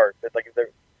smart that like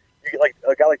like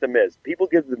a guy like The Miz. People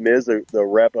give The Miz the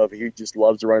rep of he just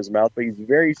loves to run his mouth, but he's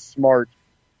very smart.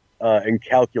 And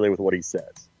calculate with what he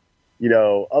says.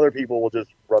 Other people will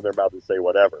just run their mouth and say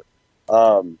whatever.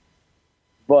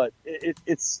 But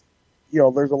it's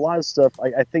there's a lot of stuff.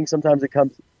 I think sometimes it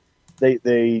comes,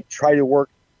 they try to work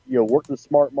the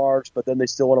smart marks, but then they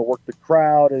still want to work the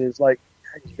crowd, and it's like,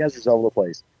 you guys are all over the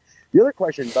place. The other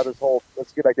question about this whole,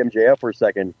 let's get back to MJF for a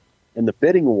second, and the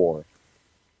bidding war.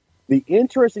 The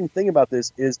interesting thing about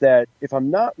this is that, if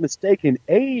I'm not mistaken,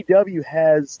 AEW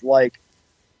has like,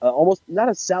 almost not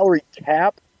a salary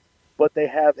cap, but they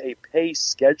have a pay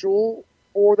schedule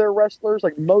for their wrestlers.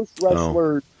 Like most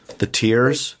wrestlers, the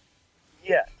tiers.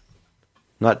 Yeah,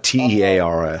 not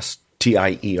TEARS,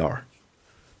 TIER.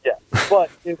 Yeah, but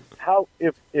if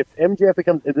MJF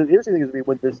becomes, the interesting thing is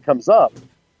when this comes up,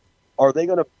 are they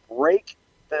going to break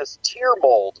this tier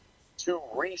mold to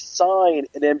re-sign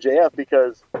an MJF?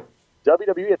 Because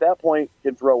WWE at that point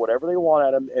can throw whatever they want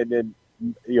at him, and then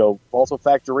also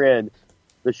factor in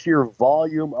the sheer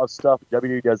volume of stuff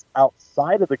WWE does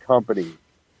outside of the company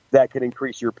that can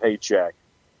increase your paycheck,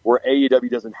 where AEW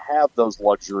doesn't have those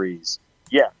luxuries.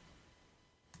 Yeah.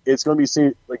 It's going to be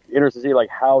interesting to see like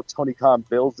how Tony Khan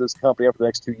builds this company after the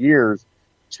next 2 years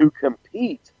to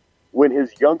compete when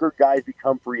his younger guys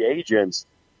become free agents,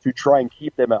 to try and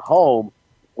keep them at home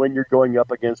when you're going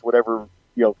up against whatever,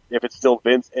 if it's still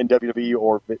Vince and WWE,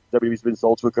 or WWE's been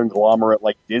sold to a conglomerate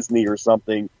like Disney or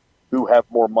something, who have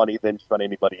more money than just about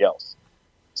anybody else.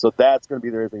 So that's going to be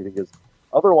the other thing, because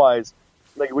otherwise,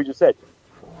 like we just said,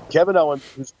 Kevin Owens,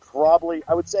 who's probably,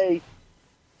 I would say,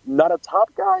 not a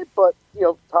top guy, but,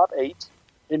 top 8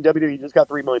 in WWE just got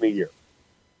 $3 million a year.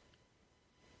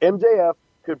 MJF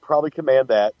could probably command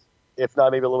that, if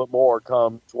not maybe a little bit more,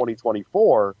 come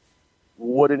 2024.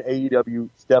 Would an AEW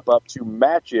step up to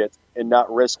match it and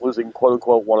not risk losing, quote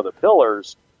unquote, one of the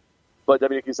pillars? But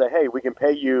WWE can say, hey, we can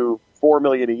pay you $4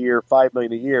 million a year, $5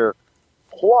 million a year,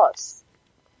 plus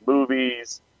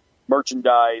movies,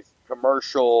 merchandise,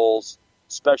 commercials,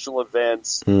 special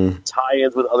events,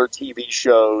 tie-ins with other TV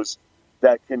shows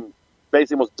that can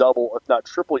basically almost double, if not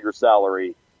triple, your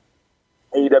salary.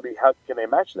 AEW, how can they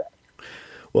match that?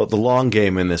 Well, the long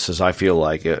game in this is, I feel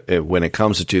like, when it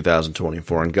comes to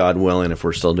 2024, and God willing, if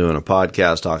we're still doing a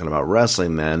podcast talking about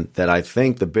wrestling then, that I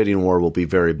think the bidding war will be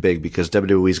very big because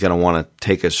WWE is going to want to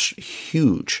take a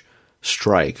huge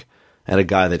strike at a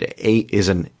guy that is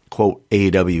an, quote,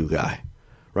 AEW guy,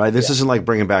 right? This isn't like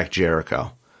bringing back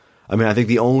Jericho. I mean, I think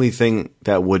the only thing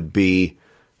that would be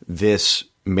this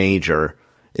major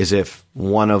is if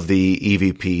one of the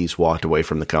EVPs walked away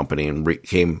from the company and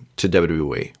came to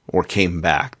WWE, or came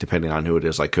back, depending on who it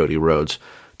is, like Cody Rhodes,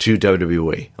 to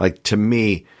WWE. Like, to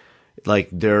me, like,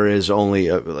 there is only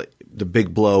the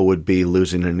big blow would be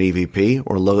losing an EVP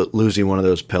or losing one of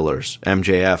those pillars.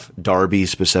 MJF, Darby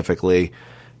specifically.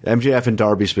 MJF and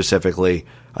Darby specifically,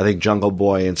 I think Jungle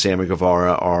Boy and Sammy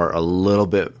Guevara are a little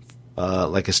bit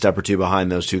like a step or two behind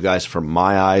those two guys from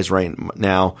my eyes right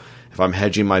now. If I'm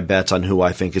hedging my bets on who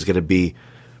I think is going to be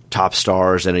top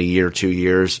stars in a year, 2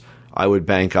 years, I would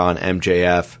bank on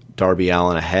MJF, Darby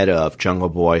Allin ahead of Jungle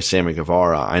Boy, Sammy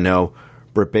Guevara. I know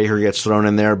Britt Baker gets thrown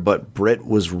in there, but Britt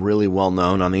was really well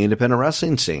known on the independent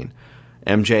wrestling scene.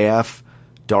 MJF,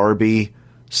 Darby,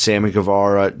 Sammy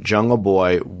Guevara, Jungle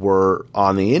Boy were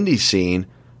on the indie scene,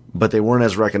 but they weren't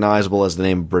as recognizable as the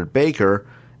name Britt Baker,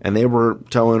 and they were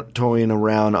toying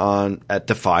around at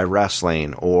Defy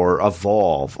Wrestling or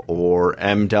Evolve or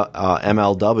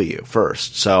MLW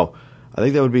first. So I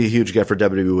think that would be a huge get for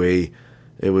WWE.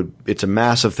 It's a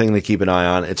massive thing to keep an eye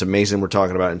on. It's amazing we're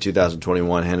talking about in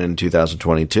 2021 and in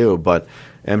 2022, but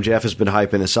MJF has been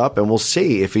hyping this up, and we'll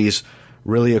see if he's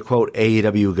really a, quote,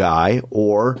 AEW guy,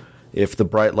 or if the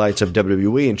bright lights of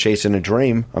WWE and chasing a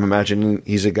dream. I'm imagining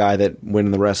he's a guy that went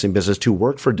in the wrestling business to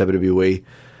work for WWE,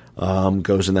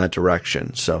 goes in that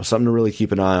direction. So something to really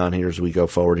keep an eye on here as we go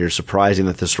forward here. Surprising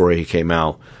that the story came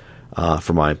out,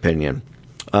 for my opinion.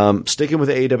 Sticking with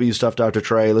the AEW stuff, Dr.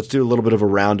 Trey, let's do a little bit of a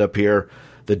roundup here.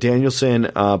 The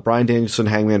Bryan Danielson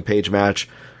Hangman Page match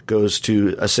goes to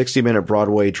a 60-minute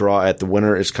Broadway draw at The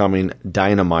Winner Is Coming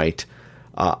Dynamite.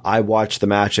 I watched the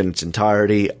match in its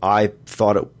entirety. I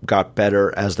thought it got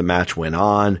better as the match went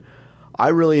on. I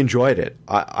really enjoyed it.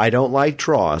 I don't like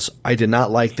draws. I did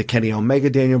not like the Kenny Omega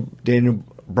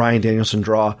Bryan Danielson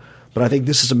draw, but I think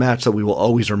this is a match that we will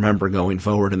always remember going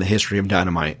forward in the history of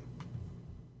Dynamite.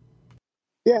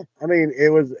 Yeah, I mean, it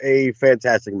was a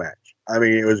fantastic match. I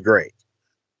mean, it was great.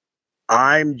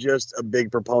 I'm just a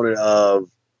big proponent of,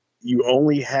 you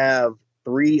only have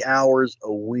 3 hours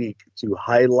a week to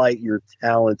highlight your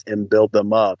talent and build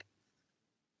them up.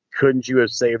 Couldn't you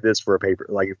have saved this for a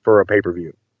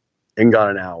pay-per-view and got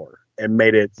an hour and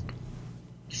made it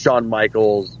Shawn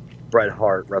Michaels, Bret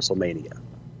Hart WrestleMania,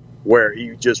 where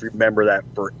you just remember that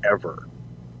forever?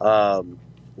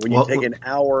 When you take an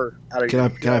hour out of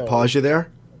Can I pause you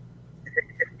there?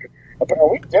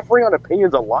 Are we differing on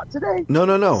opinions a lot today?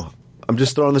 No. I'm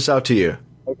just throwing this out to you.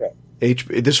 Okay.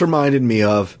 This reminded me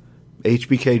of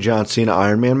HBK John Cena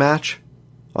Iron Man match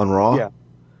on Raw. Yeah.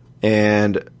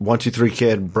 And 1, 2, 3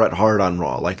 Kid Bret Hart on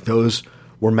Raw. Like, those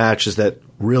were matches that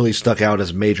really stuck out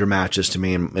as major matches to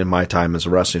me in my time as a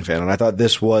wrestling fan. And I thought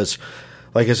this was,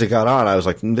 like, as it got on, I was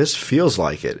like, this feels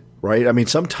like it, right? I mean,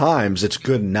 sometimes it's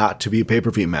good not to be a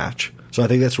pay-per-view match. So I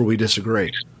think that's where we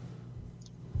disagree.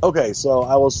 Okay, so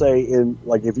I will say,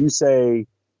 if you say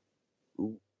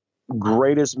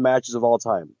greatest matches of all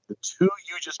time, the two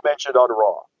you just mentioned on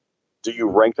Raw, do you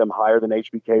rank them higher than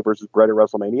HBK versus Bret at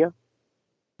WrestleMania?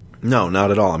 No,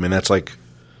 not at all. I mean,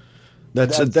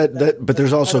 but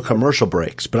there's also commercial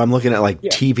breaks. But I'm looking at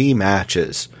TV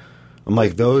matches. I'm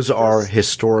like, those are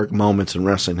historic moments in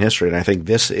wrestling history, and I think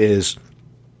this is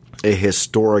a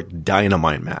historic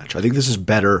Dynamite match. I think this is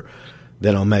better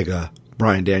than Omega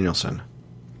Bryan Danielson.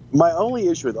 My only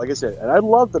issue with, like I said, and I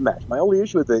love the match. My only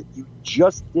issue with it, you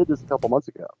just did this a couple months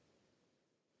ago,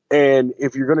 and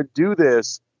if you're going to do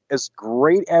this, as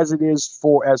great as it is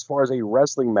as far as a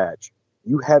wrestling match,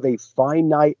 you have a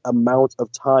finite amount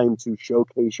of time to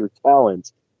showcase your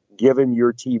talent. Given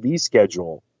your TV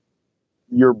schedule,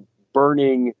 you're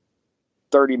burning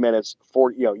 30 minutes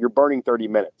you're burning 30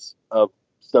 minutes of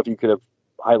stuff you could have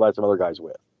highlighted some other guys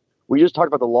with. We just talked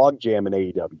about the log jam in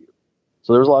AEW.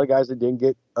 So there's a lot of guys that didn't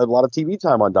get a lot of TV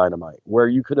time on Dynamite, where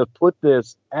you could have put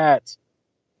this at,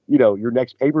 your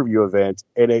next pay-per-view event,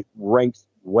 and it ranks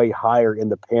way higher in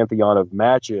the pantheon of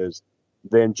matches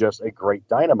than just a great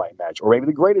Dynamite match, or maybe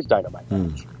the greatest Dynamite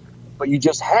match. But you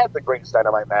just had the greatest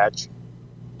Dynamite match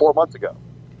 4 months ago,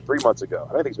 3 months ago.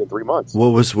 I don't think it's been 3 months.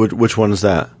 Which one is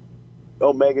that?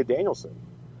 Omega Danielson.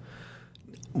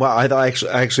 Well, I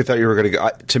actually thought you were going to go.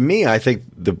 To me, I think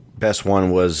the best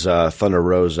one was Thunder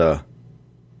Rosa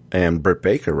and Britt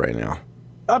Baker right now.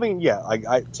 I mean,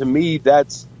 yeah. To me,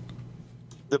 that's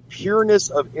the pureness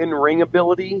of in-ring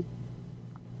ability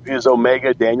is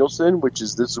Omega Danielson,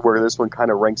 this is where this one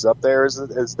kind of ranks up there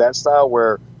as that style,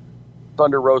 where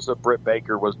Thunder Rosa, Britt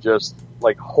Baker was just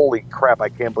like, holy crap, I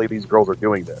can't believe these girls are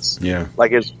doing this. Yeah.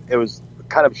 Like it was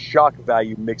kind of shock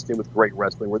value mixed in with great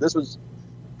wrestling, where this was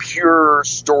pure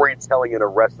storytelling in a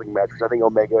wrestling match, which I think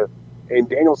Omega and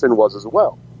Danielson was as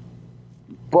well.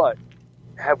 But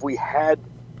we haven't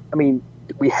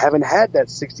had that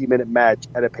 60-minute match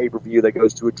at a pay-per-view that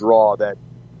goes to a draw that,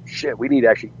 shit, we need to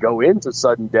actually go into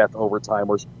sudden death overtime.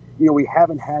 Or, we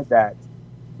haven't had that.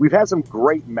 We've had some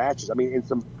great matches. I mean, in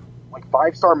some like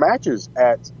 5-star matches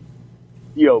at,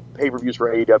 pay-per-views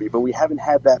for AEW, but we haven't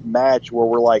had that match where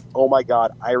we're like, oh my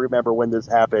God, I remember when this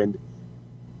happened.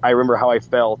 I remember how I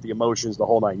felt, the emotions, the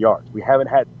whole 9 yards. We haven't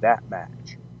had that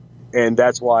match. And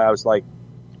that's why I was like,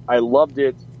 I loved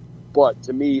it. But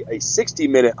to me, a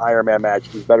 60-minute Iron Man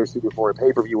match is better suited for a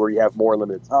pay-per-view where you have more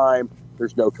limited time.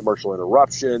 There's no commercial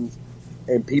interruptions,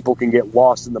 and people can get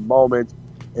lost in the moment,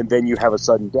 and then you have a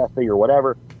sudden death thing or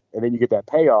whatever, and then you get that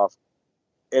payoff,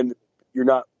 and you're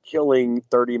not killing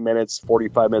 30 minutes,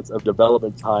 45 minutes of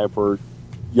development time for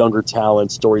younger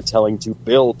talent, storytelling to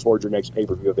build towards your next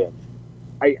pay-per-view event.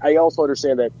 I also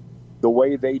understand that the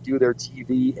way they do their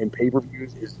TV and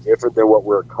pay-per-views is different than what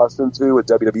we're accustomed to, with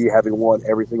WWE having one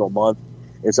every single month,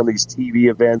 and some of these TV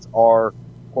events are,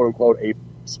 quote-unquote, a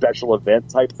special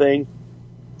event type thing.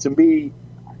 To me,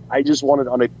 I just want it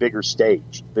on a bigger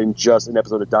stage than just an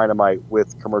episode of Dynamite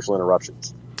with commercial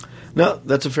interruptions. No,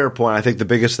 that's a fair point. I think the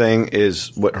biggest thing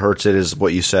is what hurts it is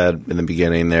what you said in the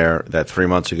beginning there, that 3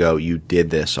 months ago you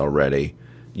did this already.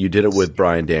 You did it with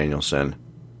Bryan Danielson.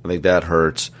 I think that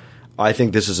hurts. I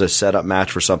think this is a setup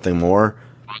match for something more.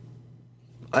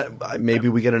 Maybe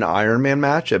we get an Iron Man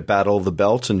match at Battle of the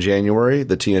Belts in January,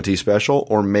 the TNT special,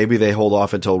 or maybe they hold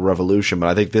off until Revolution. But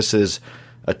I think this is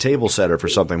a table setter for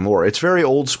something more. It's very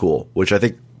old school, which I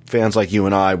think fans like you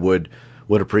and I would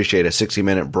appreciate. A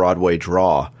 60-minute Broadway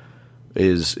draw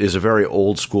is a very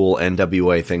old school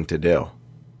NWA thing to do.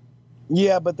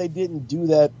 Yeah, but they didn't do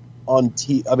that on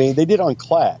I mean, they did on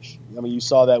Clash. I mean, you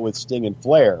saw that with Sting and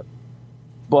Flair.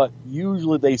 But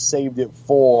usually they saved it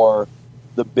for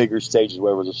the bigger stages,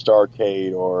 whether it was a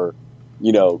Starrcade or,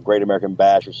 Great American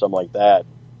Bash or something like that.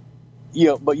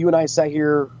 But you and I sat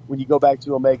here, when you go back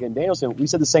to Omega and Danielson, we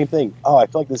said the same thing. Oh, I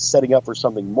feel like this is setting up for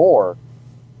something more,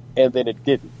 and then it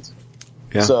didn't.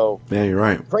 Yeah. So, yeah, you're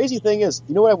right. Crazy thing is,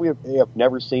 you know what we have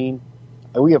never seen?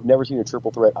 We have never seen a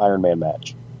triple threat Iron Man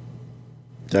match.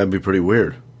 That'd be pretty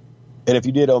weird. And if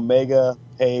you did Omega,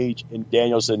 Page, and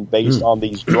Danielson based on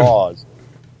these draws,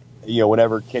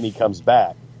 whenever Kenny comes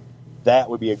back, that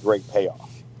would be a great payoff.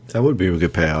 That would be a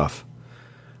good payoff.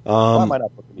 I might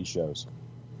not book these shows.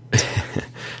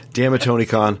 Damn it, Tony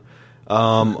Khan.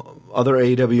 Other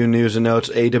AEW news and notes.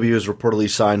 AEW has reportedly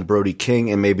signed Brody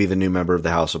King and may be the new member of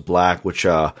the House of Black, which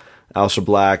House of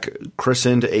Black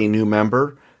christened a new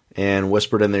member and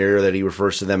whispered in their ear that he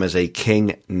refers to them as a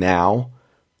King now.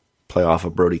 Play off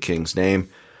of Brody King's name.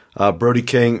 Brody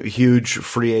King, huge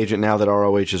free agent now that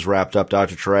ROH has wrapped up.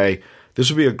 Dr. Trey, this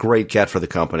would be a great get for the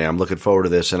company. I'm looking forward to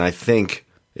this, and I think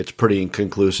it's pretty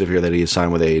conclusive here that he is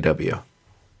signed with AEW.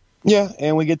 Yeah,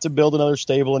 and we get to build another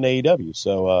stable in AEW,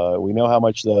 so we know how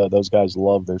much those guys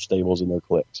love their stables and their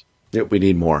cliques. Yep, we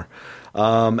need more.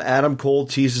 Adam Cole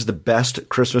teases the best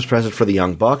Christmas present for the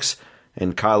Young Bucks,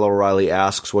 and Kyle O'Reilly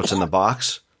asks what's in the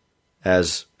box,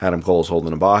 as Adam Cole is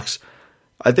holding a box.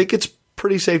 I think it's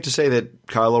pretty safe to say that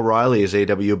Kyle O'Reilly is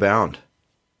AEW bound.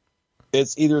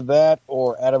 It's either that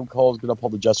or Adam Cole's going to pull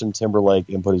the Justin Timberlake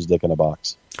and put his dick in a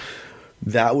box.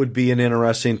 That would be an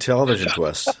interesting television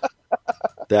twist.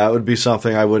 That would be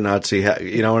something I would not see.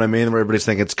 You know what I mean? Everybody's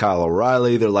thinking it's Kyle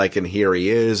O'Reilly. They're like, and here he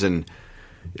is, and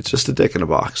it's just a dick in a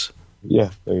box. Yeah,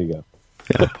 there you go.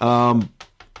 Yeah.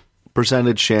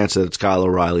 Percentage chance that it's Kyle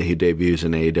O'Reilly who debuts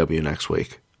in AEW next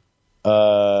week.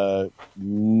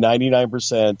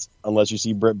 99%, unless you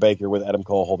see Britt Baker with Adam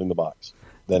Cole holding the box.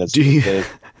 Then it's the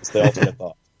ultimate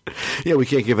thought. Yeah, we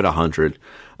can't give it 100.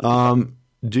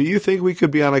 Do you think we could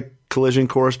be on a collision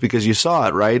course? Because you saw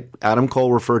it, right? Adam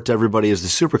Cole referred to everybody as the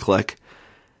Super Click,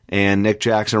 And Nick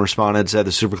Jackson responded, said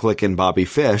the Super Click and Bobby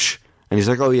Fish. And he's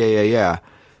like, oh, yeah.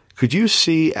 Could you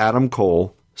see Adam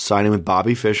Cole signing with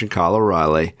Bobby Fish and Kyle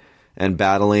O'Reilly and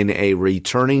battling a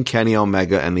returning Kenny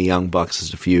Omega and the Young Bucks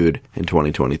as a feud in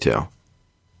 2022?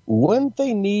 Wouldn't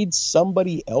they need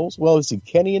somebody else? Well, it's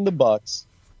Kenny and the Bucks,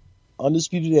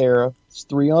 Undisputed Era, it's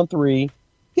 3-on-3.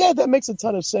 Yeah, that makes a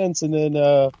ton of sense. And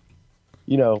then,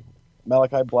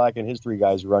 Malachi Black and his 3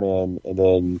 guys run in, and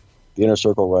then the Inner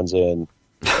Circle runs in,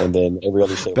 and then every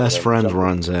other Best Friends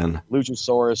runs in.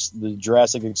 Luchasaurus, the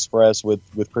Jurassic Express with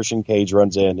Christian Cage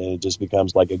runs in, and it just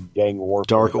becomes like a gang war.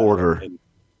 Dark Order. And,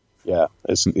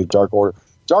 it's Dark Order.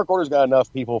 Dark Order's got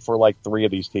enough people for like 3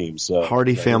 of these teams. So,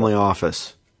 Hardy Family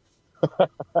Office.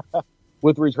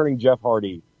 With returning Jeff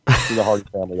Hardy to the Hardy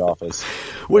Family Office.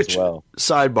 Which, well.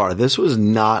 Sidebar, this was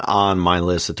not on my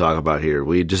list to talk about here.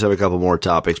 We just have a couple more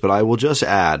topics, but I will just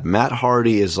add, Matt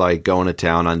Hardy is like going to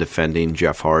town on defending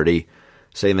Jeff Hardy,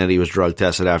 saying that he was drug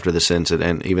tested after this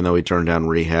incident, even though he turned down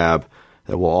rehab,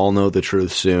 that we'll all know the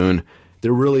truth soon.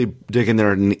 They're really digging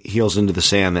their heels into the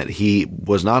sand that he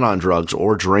was not on drugs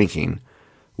or drinking,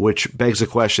 which begs the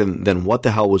question, then what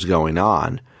the hell was going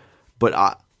on? But,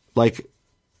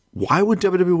 why would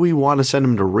WWE want to send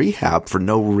him to rehab for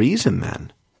no reason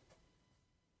then?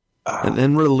 And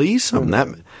then release him?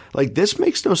 This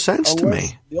makes no sense to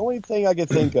me. The only thing I could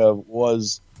think of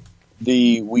was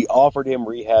we offered him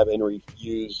rehab and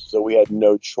refused, so we had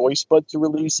no choice but to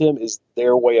release him is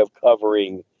their way of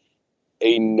covering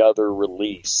another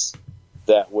release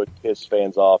that would piss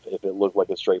fans off if it looked like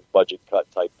a straight budget cut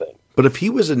type thing. But if he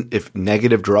was if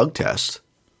negative drug test,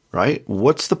 right?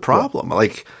 What's the problem?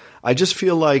 Yeah. I just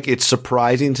feel like it's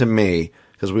surprising to me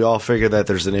because we all figure that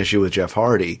there's an issue with Jeff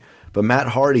Hardy. But Matt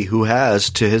Hardy, who has,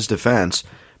 to his defense,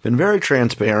 been very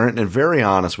transparent and very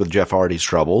honest with Jeff Hardy's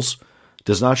troubles,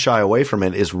 does not shy away from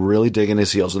it, is really digging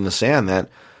his heels in the sand that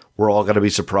we're all going to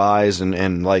be surprised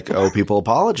and owe people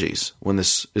apologies when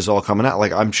this is all coming out.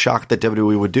 I'm shocked that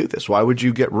WWE would do this. Why would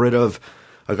you get rid of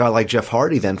a guy like Jeff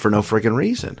Hardy then for no freaking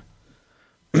reason?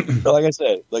 Like I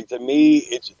said, to me,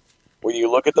 it's when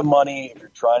you look at the money, if you're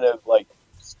trying to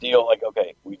steal,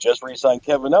 okay, we just re-signed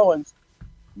Kevin Owens.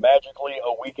 Magically,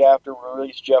 a week after we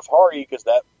release Jeff Hardy, because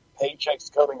that paycheck's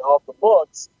coming off the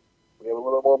books, we have a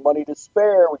little more money to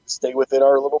spare. We can stay within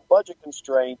our little budget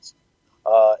constraints,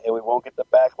 and we won't get the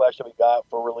backlash that we got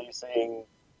for releasing,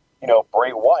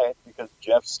 Bray Wyatt, because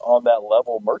Jeff's on that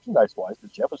level merchandise-wise,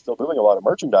 because Jeff is still doing a lot of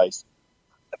merchandise.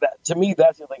 To me,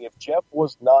 that's the thing. If Jeff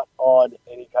was not on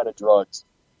any kind of drugs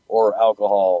or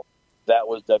alcohol, that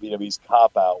was WWE's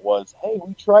cop-out, was, hey,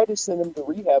 we tried to send him to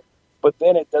rehab, but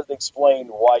then it doesn't explain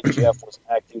why Jeff was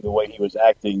acting the way he was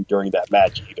acting during that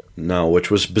match either. No, which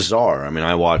was bizarre. I mean,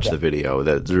 I watched the video.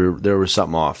 That there was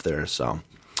something off there. So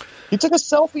he took a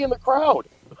selfie in the crowd.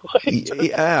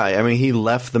 He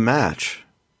left the match.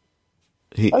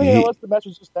 Unless the match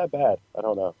was just that bad. I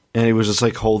don't know. And he was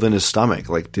just holding his stomach.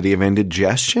 Did he have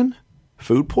indigestion?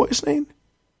 Food poisoning?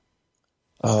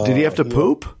 Did he have to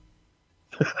poop?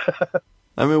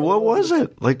 I mean, what was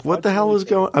it? What the hell is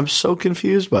going? I'm so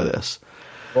confused by this.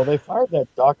 Well, they fired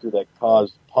that doctor that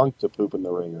caused Punk to poop in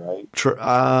the ring, right?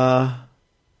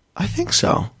 I think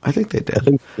so. I think they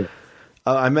did.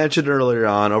 I mentioned earlier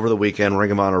on over the weekend,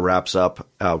 Ring of Honor wrapped up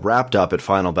at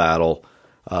Final Battle.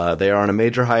 They are on a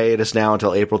major hiatus now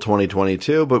until April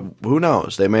 2022, but who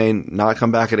knows? They may not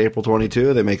come back at April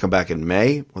 22. They may come back in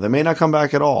May, or they may not come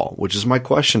back at all, which is my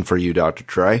question for you, Dr.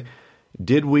 Trey.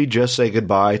 Did we just say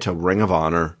goodbye to Ring of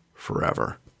Honor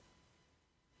forever?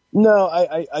 No,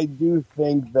 I do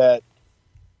think that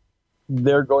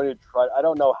they're going to try. I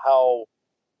don't know how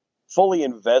fully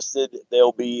invested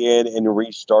they'll be in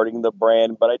restarting the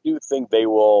brand, but I do think they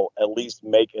will at least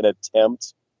make an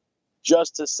attempt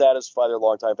just to satisfy their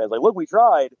longtime fans. Look, we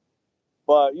tried,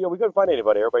 but we couldn't find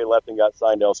anybody. Everybody left and got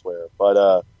signed elsewhere.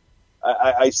 But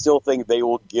I still think they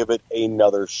will give it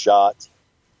another shot.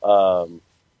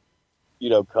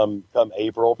 Come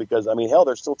April, because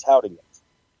they're still touting it.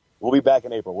 We'll be back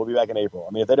in April.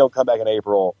 If they don't come back in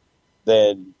April,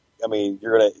 then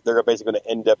they're basically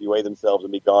going to NWA themselves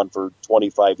and be gone for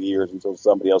 25 years until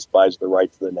somebody else buys the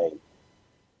rights to the name.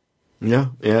 Yeah,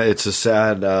 it's a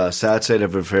sad state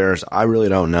of affairs. I really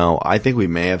don't know. I think we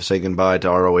may have said goodbye to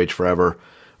ROH forever,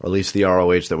 or at least the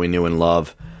ROH that we knew and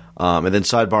love. And then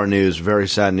sidebar news, very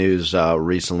sad news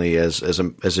recently, as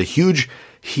a huge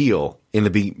heel in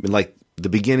the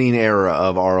beginning era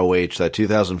of ROH, that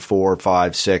 2004,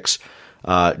 5, 6,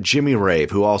 Jimmy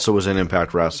Rave, who also was in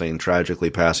Impact Wrestling,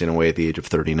 tragically passing away at the age of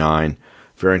 39.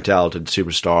 Very talented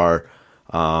superstar.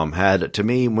 Had, to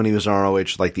me, when he was in ROH,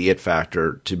 the it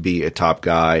factor to be a top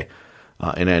guy.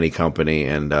 in any company.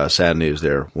 And sad news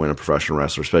there when a professional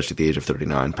wrestler, especially at the age of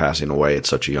 39, passing away at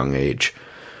such a young age.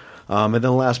 And then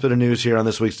the last bit of news here on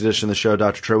this week's edition of the show,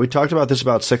 Dr. Trey. We talked about this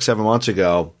about 6-7 months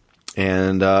ago,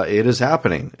 and it is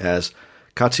happening as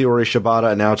Katsuyori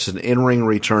Shibata announced an in-ring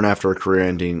return after a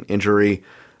career-ending injury.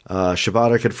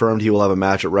 Shibata confirmed he will have a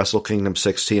match at Wrestle Kingdom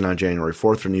 16 on January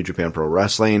 4th for New Japan Pro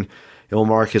Wrestling. It will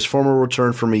mark his former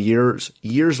return from a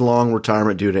years-long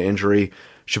retirement due to injury.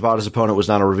 Shibata's opponent was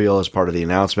not a reveal as part of the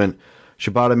announcement.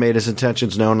 Shibata made his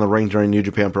intentions known in the ring during New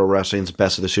Japan Pro Wrestling's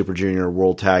Best of the Super Junior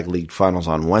World Tag League Finals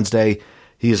on Wednesday.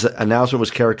 His announcement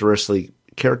was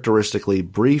characteristically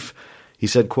brief. He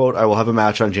said, quote, "I will have a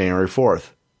match on January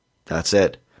 4th. That's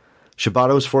it.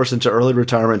 Shibata was forced into early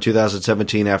retirement in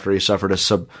 2017 after he suffered a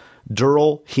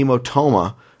subdural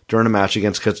hematoma during a match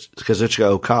against Kazuchika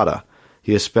Okada.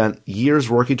 He has spent years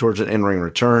working towards an in-ring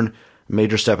return. A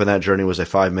major step in that journey was a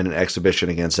 5-minute exhibition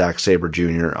against Zack Sabre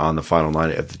Jr. on the final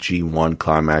night of the G1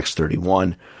 Climax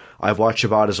 31. I've watched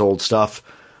Shibata's old stuff.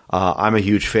 I'm a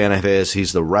huge fan of his.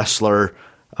 He's the wrestler.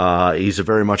 He's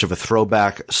very much of a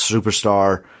throwback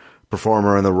superstar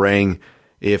performer in the ring.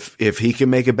 If he can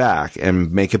make it back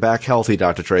and make it back healthy,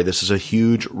 Dr. Trey, this is a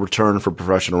huge return for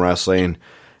professional wrestling.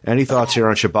 Any thoughts here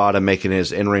on Shibata making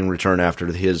his in-ring return after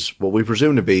his, what we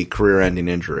presume to be, career-ending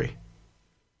injury?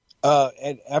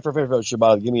 And after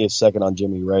Shibata, give me a second on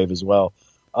Jimmy Rave as well.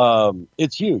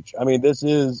 It's huge. I mean,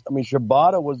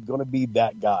 Shibata was going to be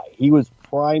that guy. He was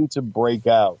primed to break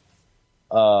out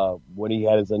when he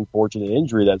had his unfortunate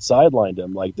injury that sidelined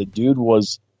him. Like, the dude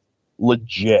was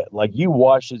legit. Like, you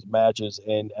watch his matches,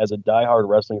 and as a diehard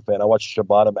wrestling fan, I watched a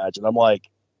Shibata match, and I'm like,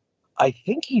 I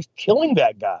think he's killing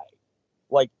that guy.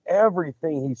 Like,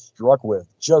 everything he struck with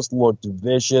just looked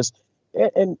vicious,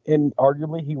 and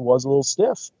arguably he was a little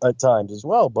stiff at times as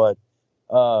well. But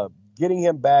getting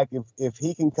him back, if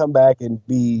he can come back and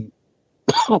be,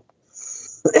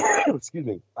 excuse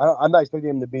me, I'm not expecting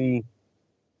him to be,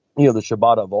 the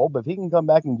Shibata of old, but if he can come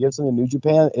back and give something to New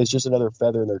Japan, it's just another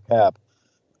feather in their cap.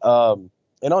 And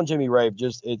on Jimmy Rave,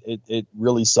 just it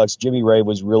really sucks. Jimmy Rave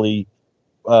was really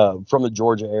from the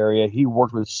Georgia area. He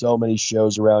worked with so many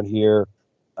shows around here.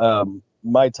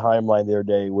 My timeline the other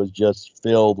day was just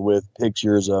filled with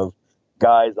pictures of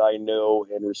guys I know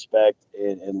and respect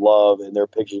and love, and their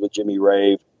pictures with Jimmy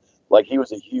Rave. Like, he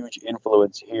was a huge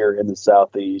influence here in the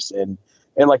Southeast, and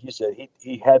like you said,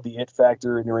 he had the it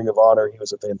factor in the Ring of Honor. He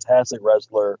was a fantastic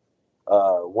wrestler.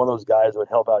 One of those guys that would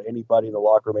help out anybody in the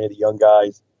locker room, any of the young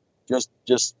guys.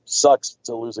 Just sucks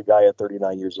to lose a guy at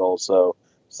 39 years old. So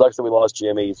sucks that we lost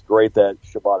Jimmy. It's great that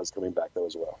Shibata's coming back though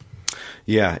as well.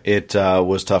 Yeah, it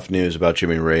was tough news about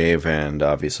Jimmy Rave, and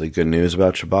obviously good news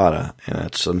about Shibata. And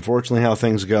that's unfortunately how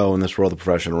things go in this world of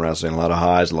professional wrestling. A lot of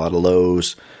highs, a lot of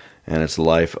lows, and it's the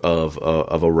life of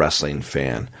a wrestling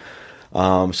fan.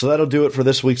 So that'll do it for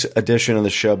this week's edition of the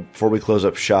show. Before we close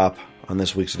up shop on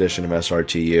this week's edition of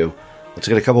SRTU, let's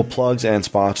get a couple plugs and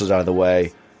sponsors out of the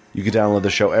way. You can download the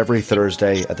show every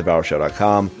Thursday at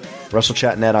thebowershow.com,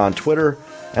 WrestleChat.net on Twitter,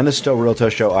 and the Still Real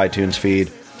Toast Show iTunes feed.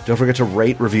 Don't forget to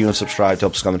rate, review, and subscribe to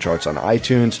help us on the charts on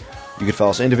iTunes. You can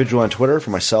follow us individually on Twitter, for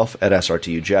myself at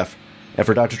SRTUJeff, and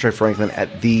for Dr. Trey Franklin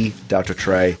at the Dr.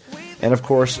 Trey. And of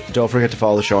course, don't forget to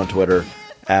follow the show on Twitter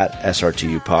at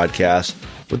SRTU Podcast.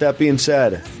 With that being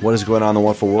said, what is going on in the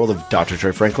wonderful world of Dr.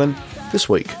 Trey Franklin this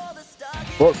week?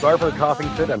 Well, sorry for the coughing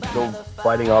fit. I'm still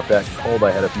fighting off that cold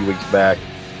I had a few weeks back.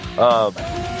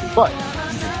 But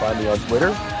you can find me on Twitter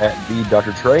at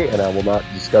 @TheDrTrey, and I will not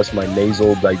discuss my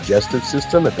nasal digestive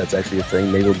system, if that's actually a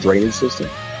thing, nasal drainage system.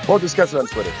 Won't discuss it on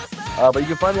Twitter. But you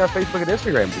can find me on Facebook and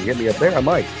Instagram. If you hit me up there, I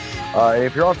might.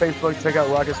 If you're on Facebook, check out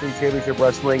Rocket City Championship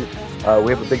Wrestling.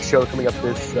 We have a big show coming up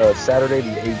this Saturday,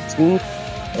 the 18th,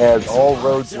 as all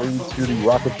roads lead to the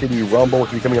Rocket City Rumble,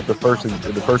 which will be coming up the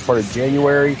first part of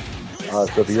January.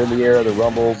 So if you're in the area, the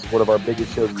Rumble's one of our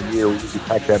biggest shows of the year. We usually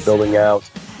pack that building out.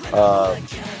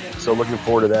 So looking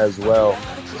forward to that as well.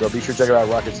 So be sure to check out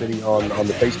Rocket City on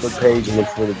the Facebook page and look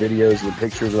for the videos and the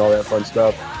pictures and all that fun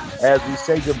stuff. As we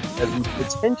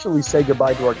potentially say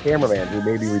goodbye to our cameraman, who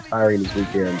may be retiring this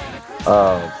weekend.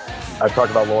 I've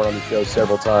talked about Lauren on the show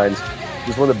several times.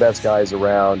 He's one of the best guys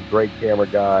around. Great camera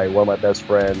guy. One of my best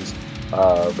friends.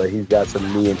 But he's got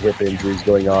some knee and hip injuries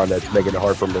going on that's making it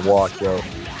hard for him to walk. So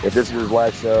if this is his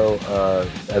last show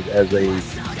as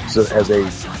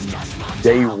a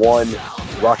day one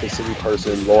Rocket City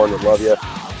person, Lauren, would love you.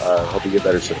 Hope you get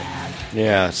better soon.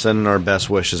 Yeah, sending our best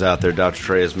wishes out there. Dr.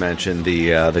 Trey has mentioned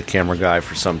the camera guy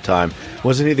for some time.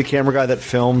 Wasn't he the camera guy that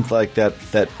filmed like that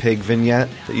pig vignette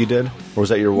that you did, or was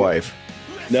that your wife?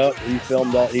 No, he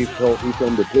filmed that. He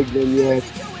filmed the pig vignette.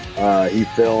 He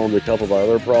filmed a couple of our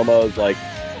other promos. Like,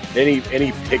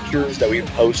 any pictures that we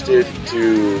posted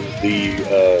to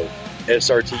the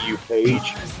SRTU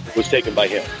page was taken by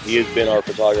him. He has been our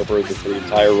photographer for the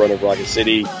entire run of Rocket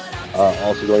City,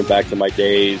 also going back to my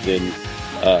days in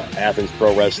Athens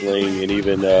Pro Wrestling and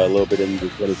even a little bit into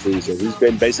Tennessee. So he's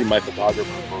been basically my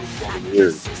photographer for 7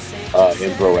 years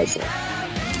in pro wrestling.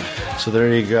 So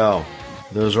there you go.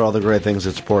 Those are all the great things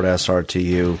that support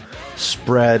SRTU.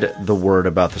 Spread the word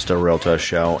about the Still Real to Us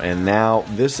show. And now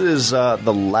this is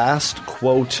the last,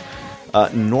 quote,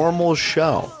 normal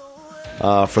show.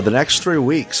 For the next 3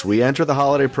 weeks, we enter the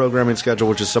holiday programming schedule,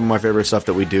 which is some of my favorite stuff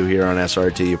that we do here on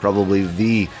SRTU. Probably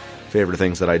the favorite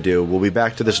things that I do. We'll be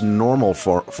back to this normal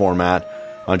format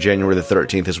on January the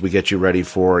 13th as we get you ready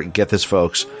for, get this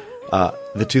folks,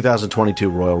 the 2022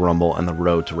 Royal Rumble and the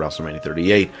road to WrestleMania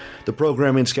 38. The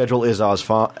programming schedule is as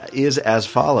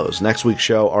follows. Next week's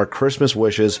show, our Christmas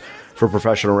wishes for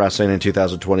professional wrestling in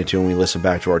 2022, and we listen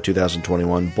back to our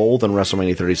 2021 Bold and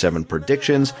WrestleMania 37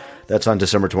 predictions. That's on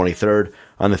December 23rd.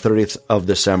 On the 30th of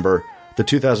December, the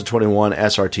 2021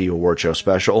 SRTU Award Show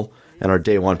special and our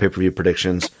Day 1 pay-per-view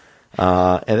predictions.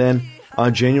 And then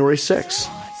on January 6th,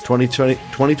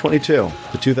 2022,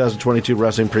 the 2022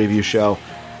 Wrestling Preview Show,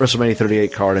 WrestleMania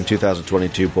 38 card, and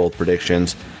 2022 Bold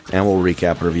predictions, and we'll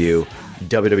recap and review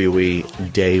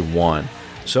WWE Day 1.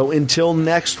 So until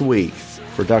next week,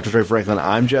 for Dr. Trey Franklin,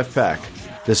 I'm Jeff Peck.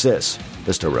 This is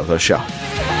the Still Real to Us show.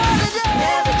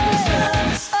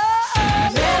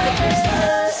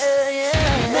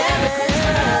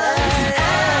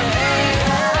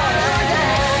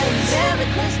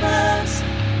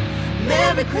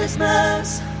 Merry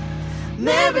Christmas,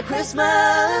 Merry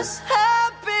Christmas,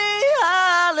 Happy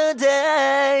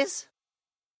Holidays.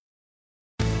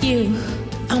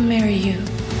 I'll marry you.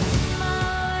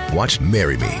 Watch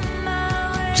Marry Me.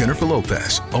 Jennifer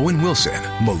Lopez, Owen Wilson,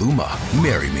 Maluma,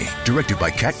 Marry Me. Directed by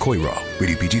Kat Coiro.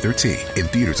 Rated PG-13. In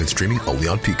theaters and streaming only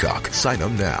on Peacock. Sign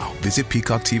up now. Visit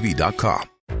PeacockTV.com.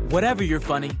 Whatever you're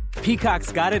funny,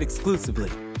 Peacock's got it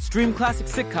exclusively. Stream classic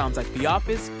sitcoms like The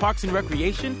Office, Parks and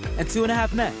Recreation, and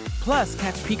 2.5 Men. Plus,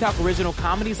 catch Peacock original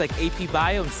comedies like AP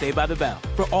Bio and Saved by the Bell.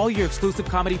 For all your exclusive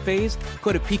comedy faves,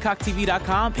 go to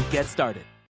PeacockTV.com and get started.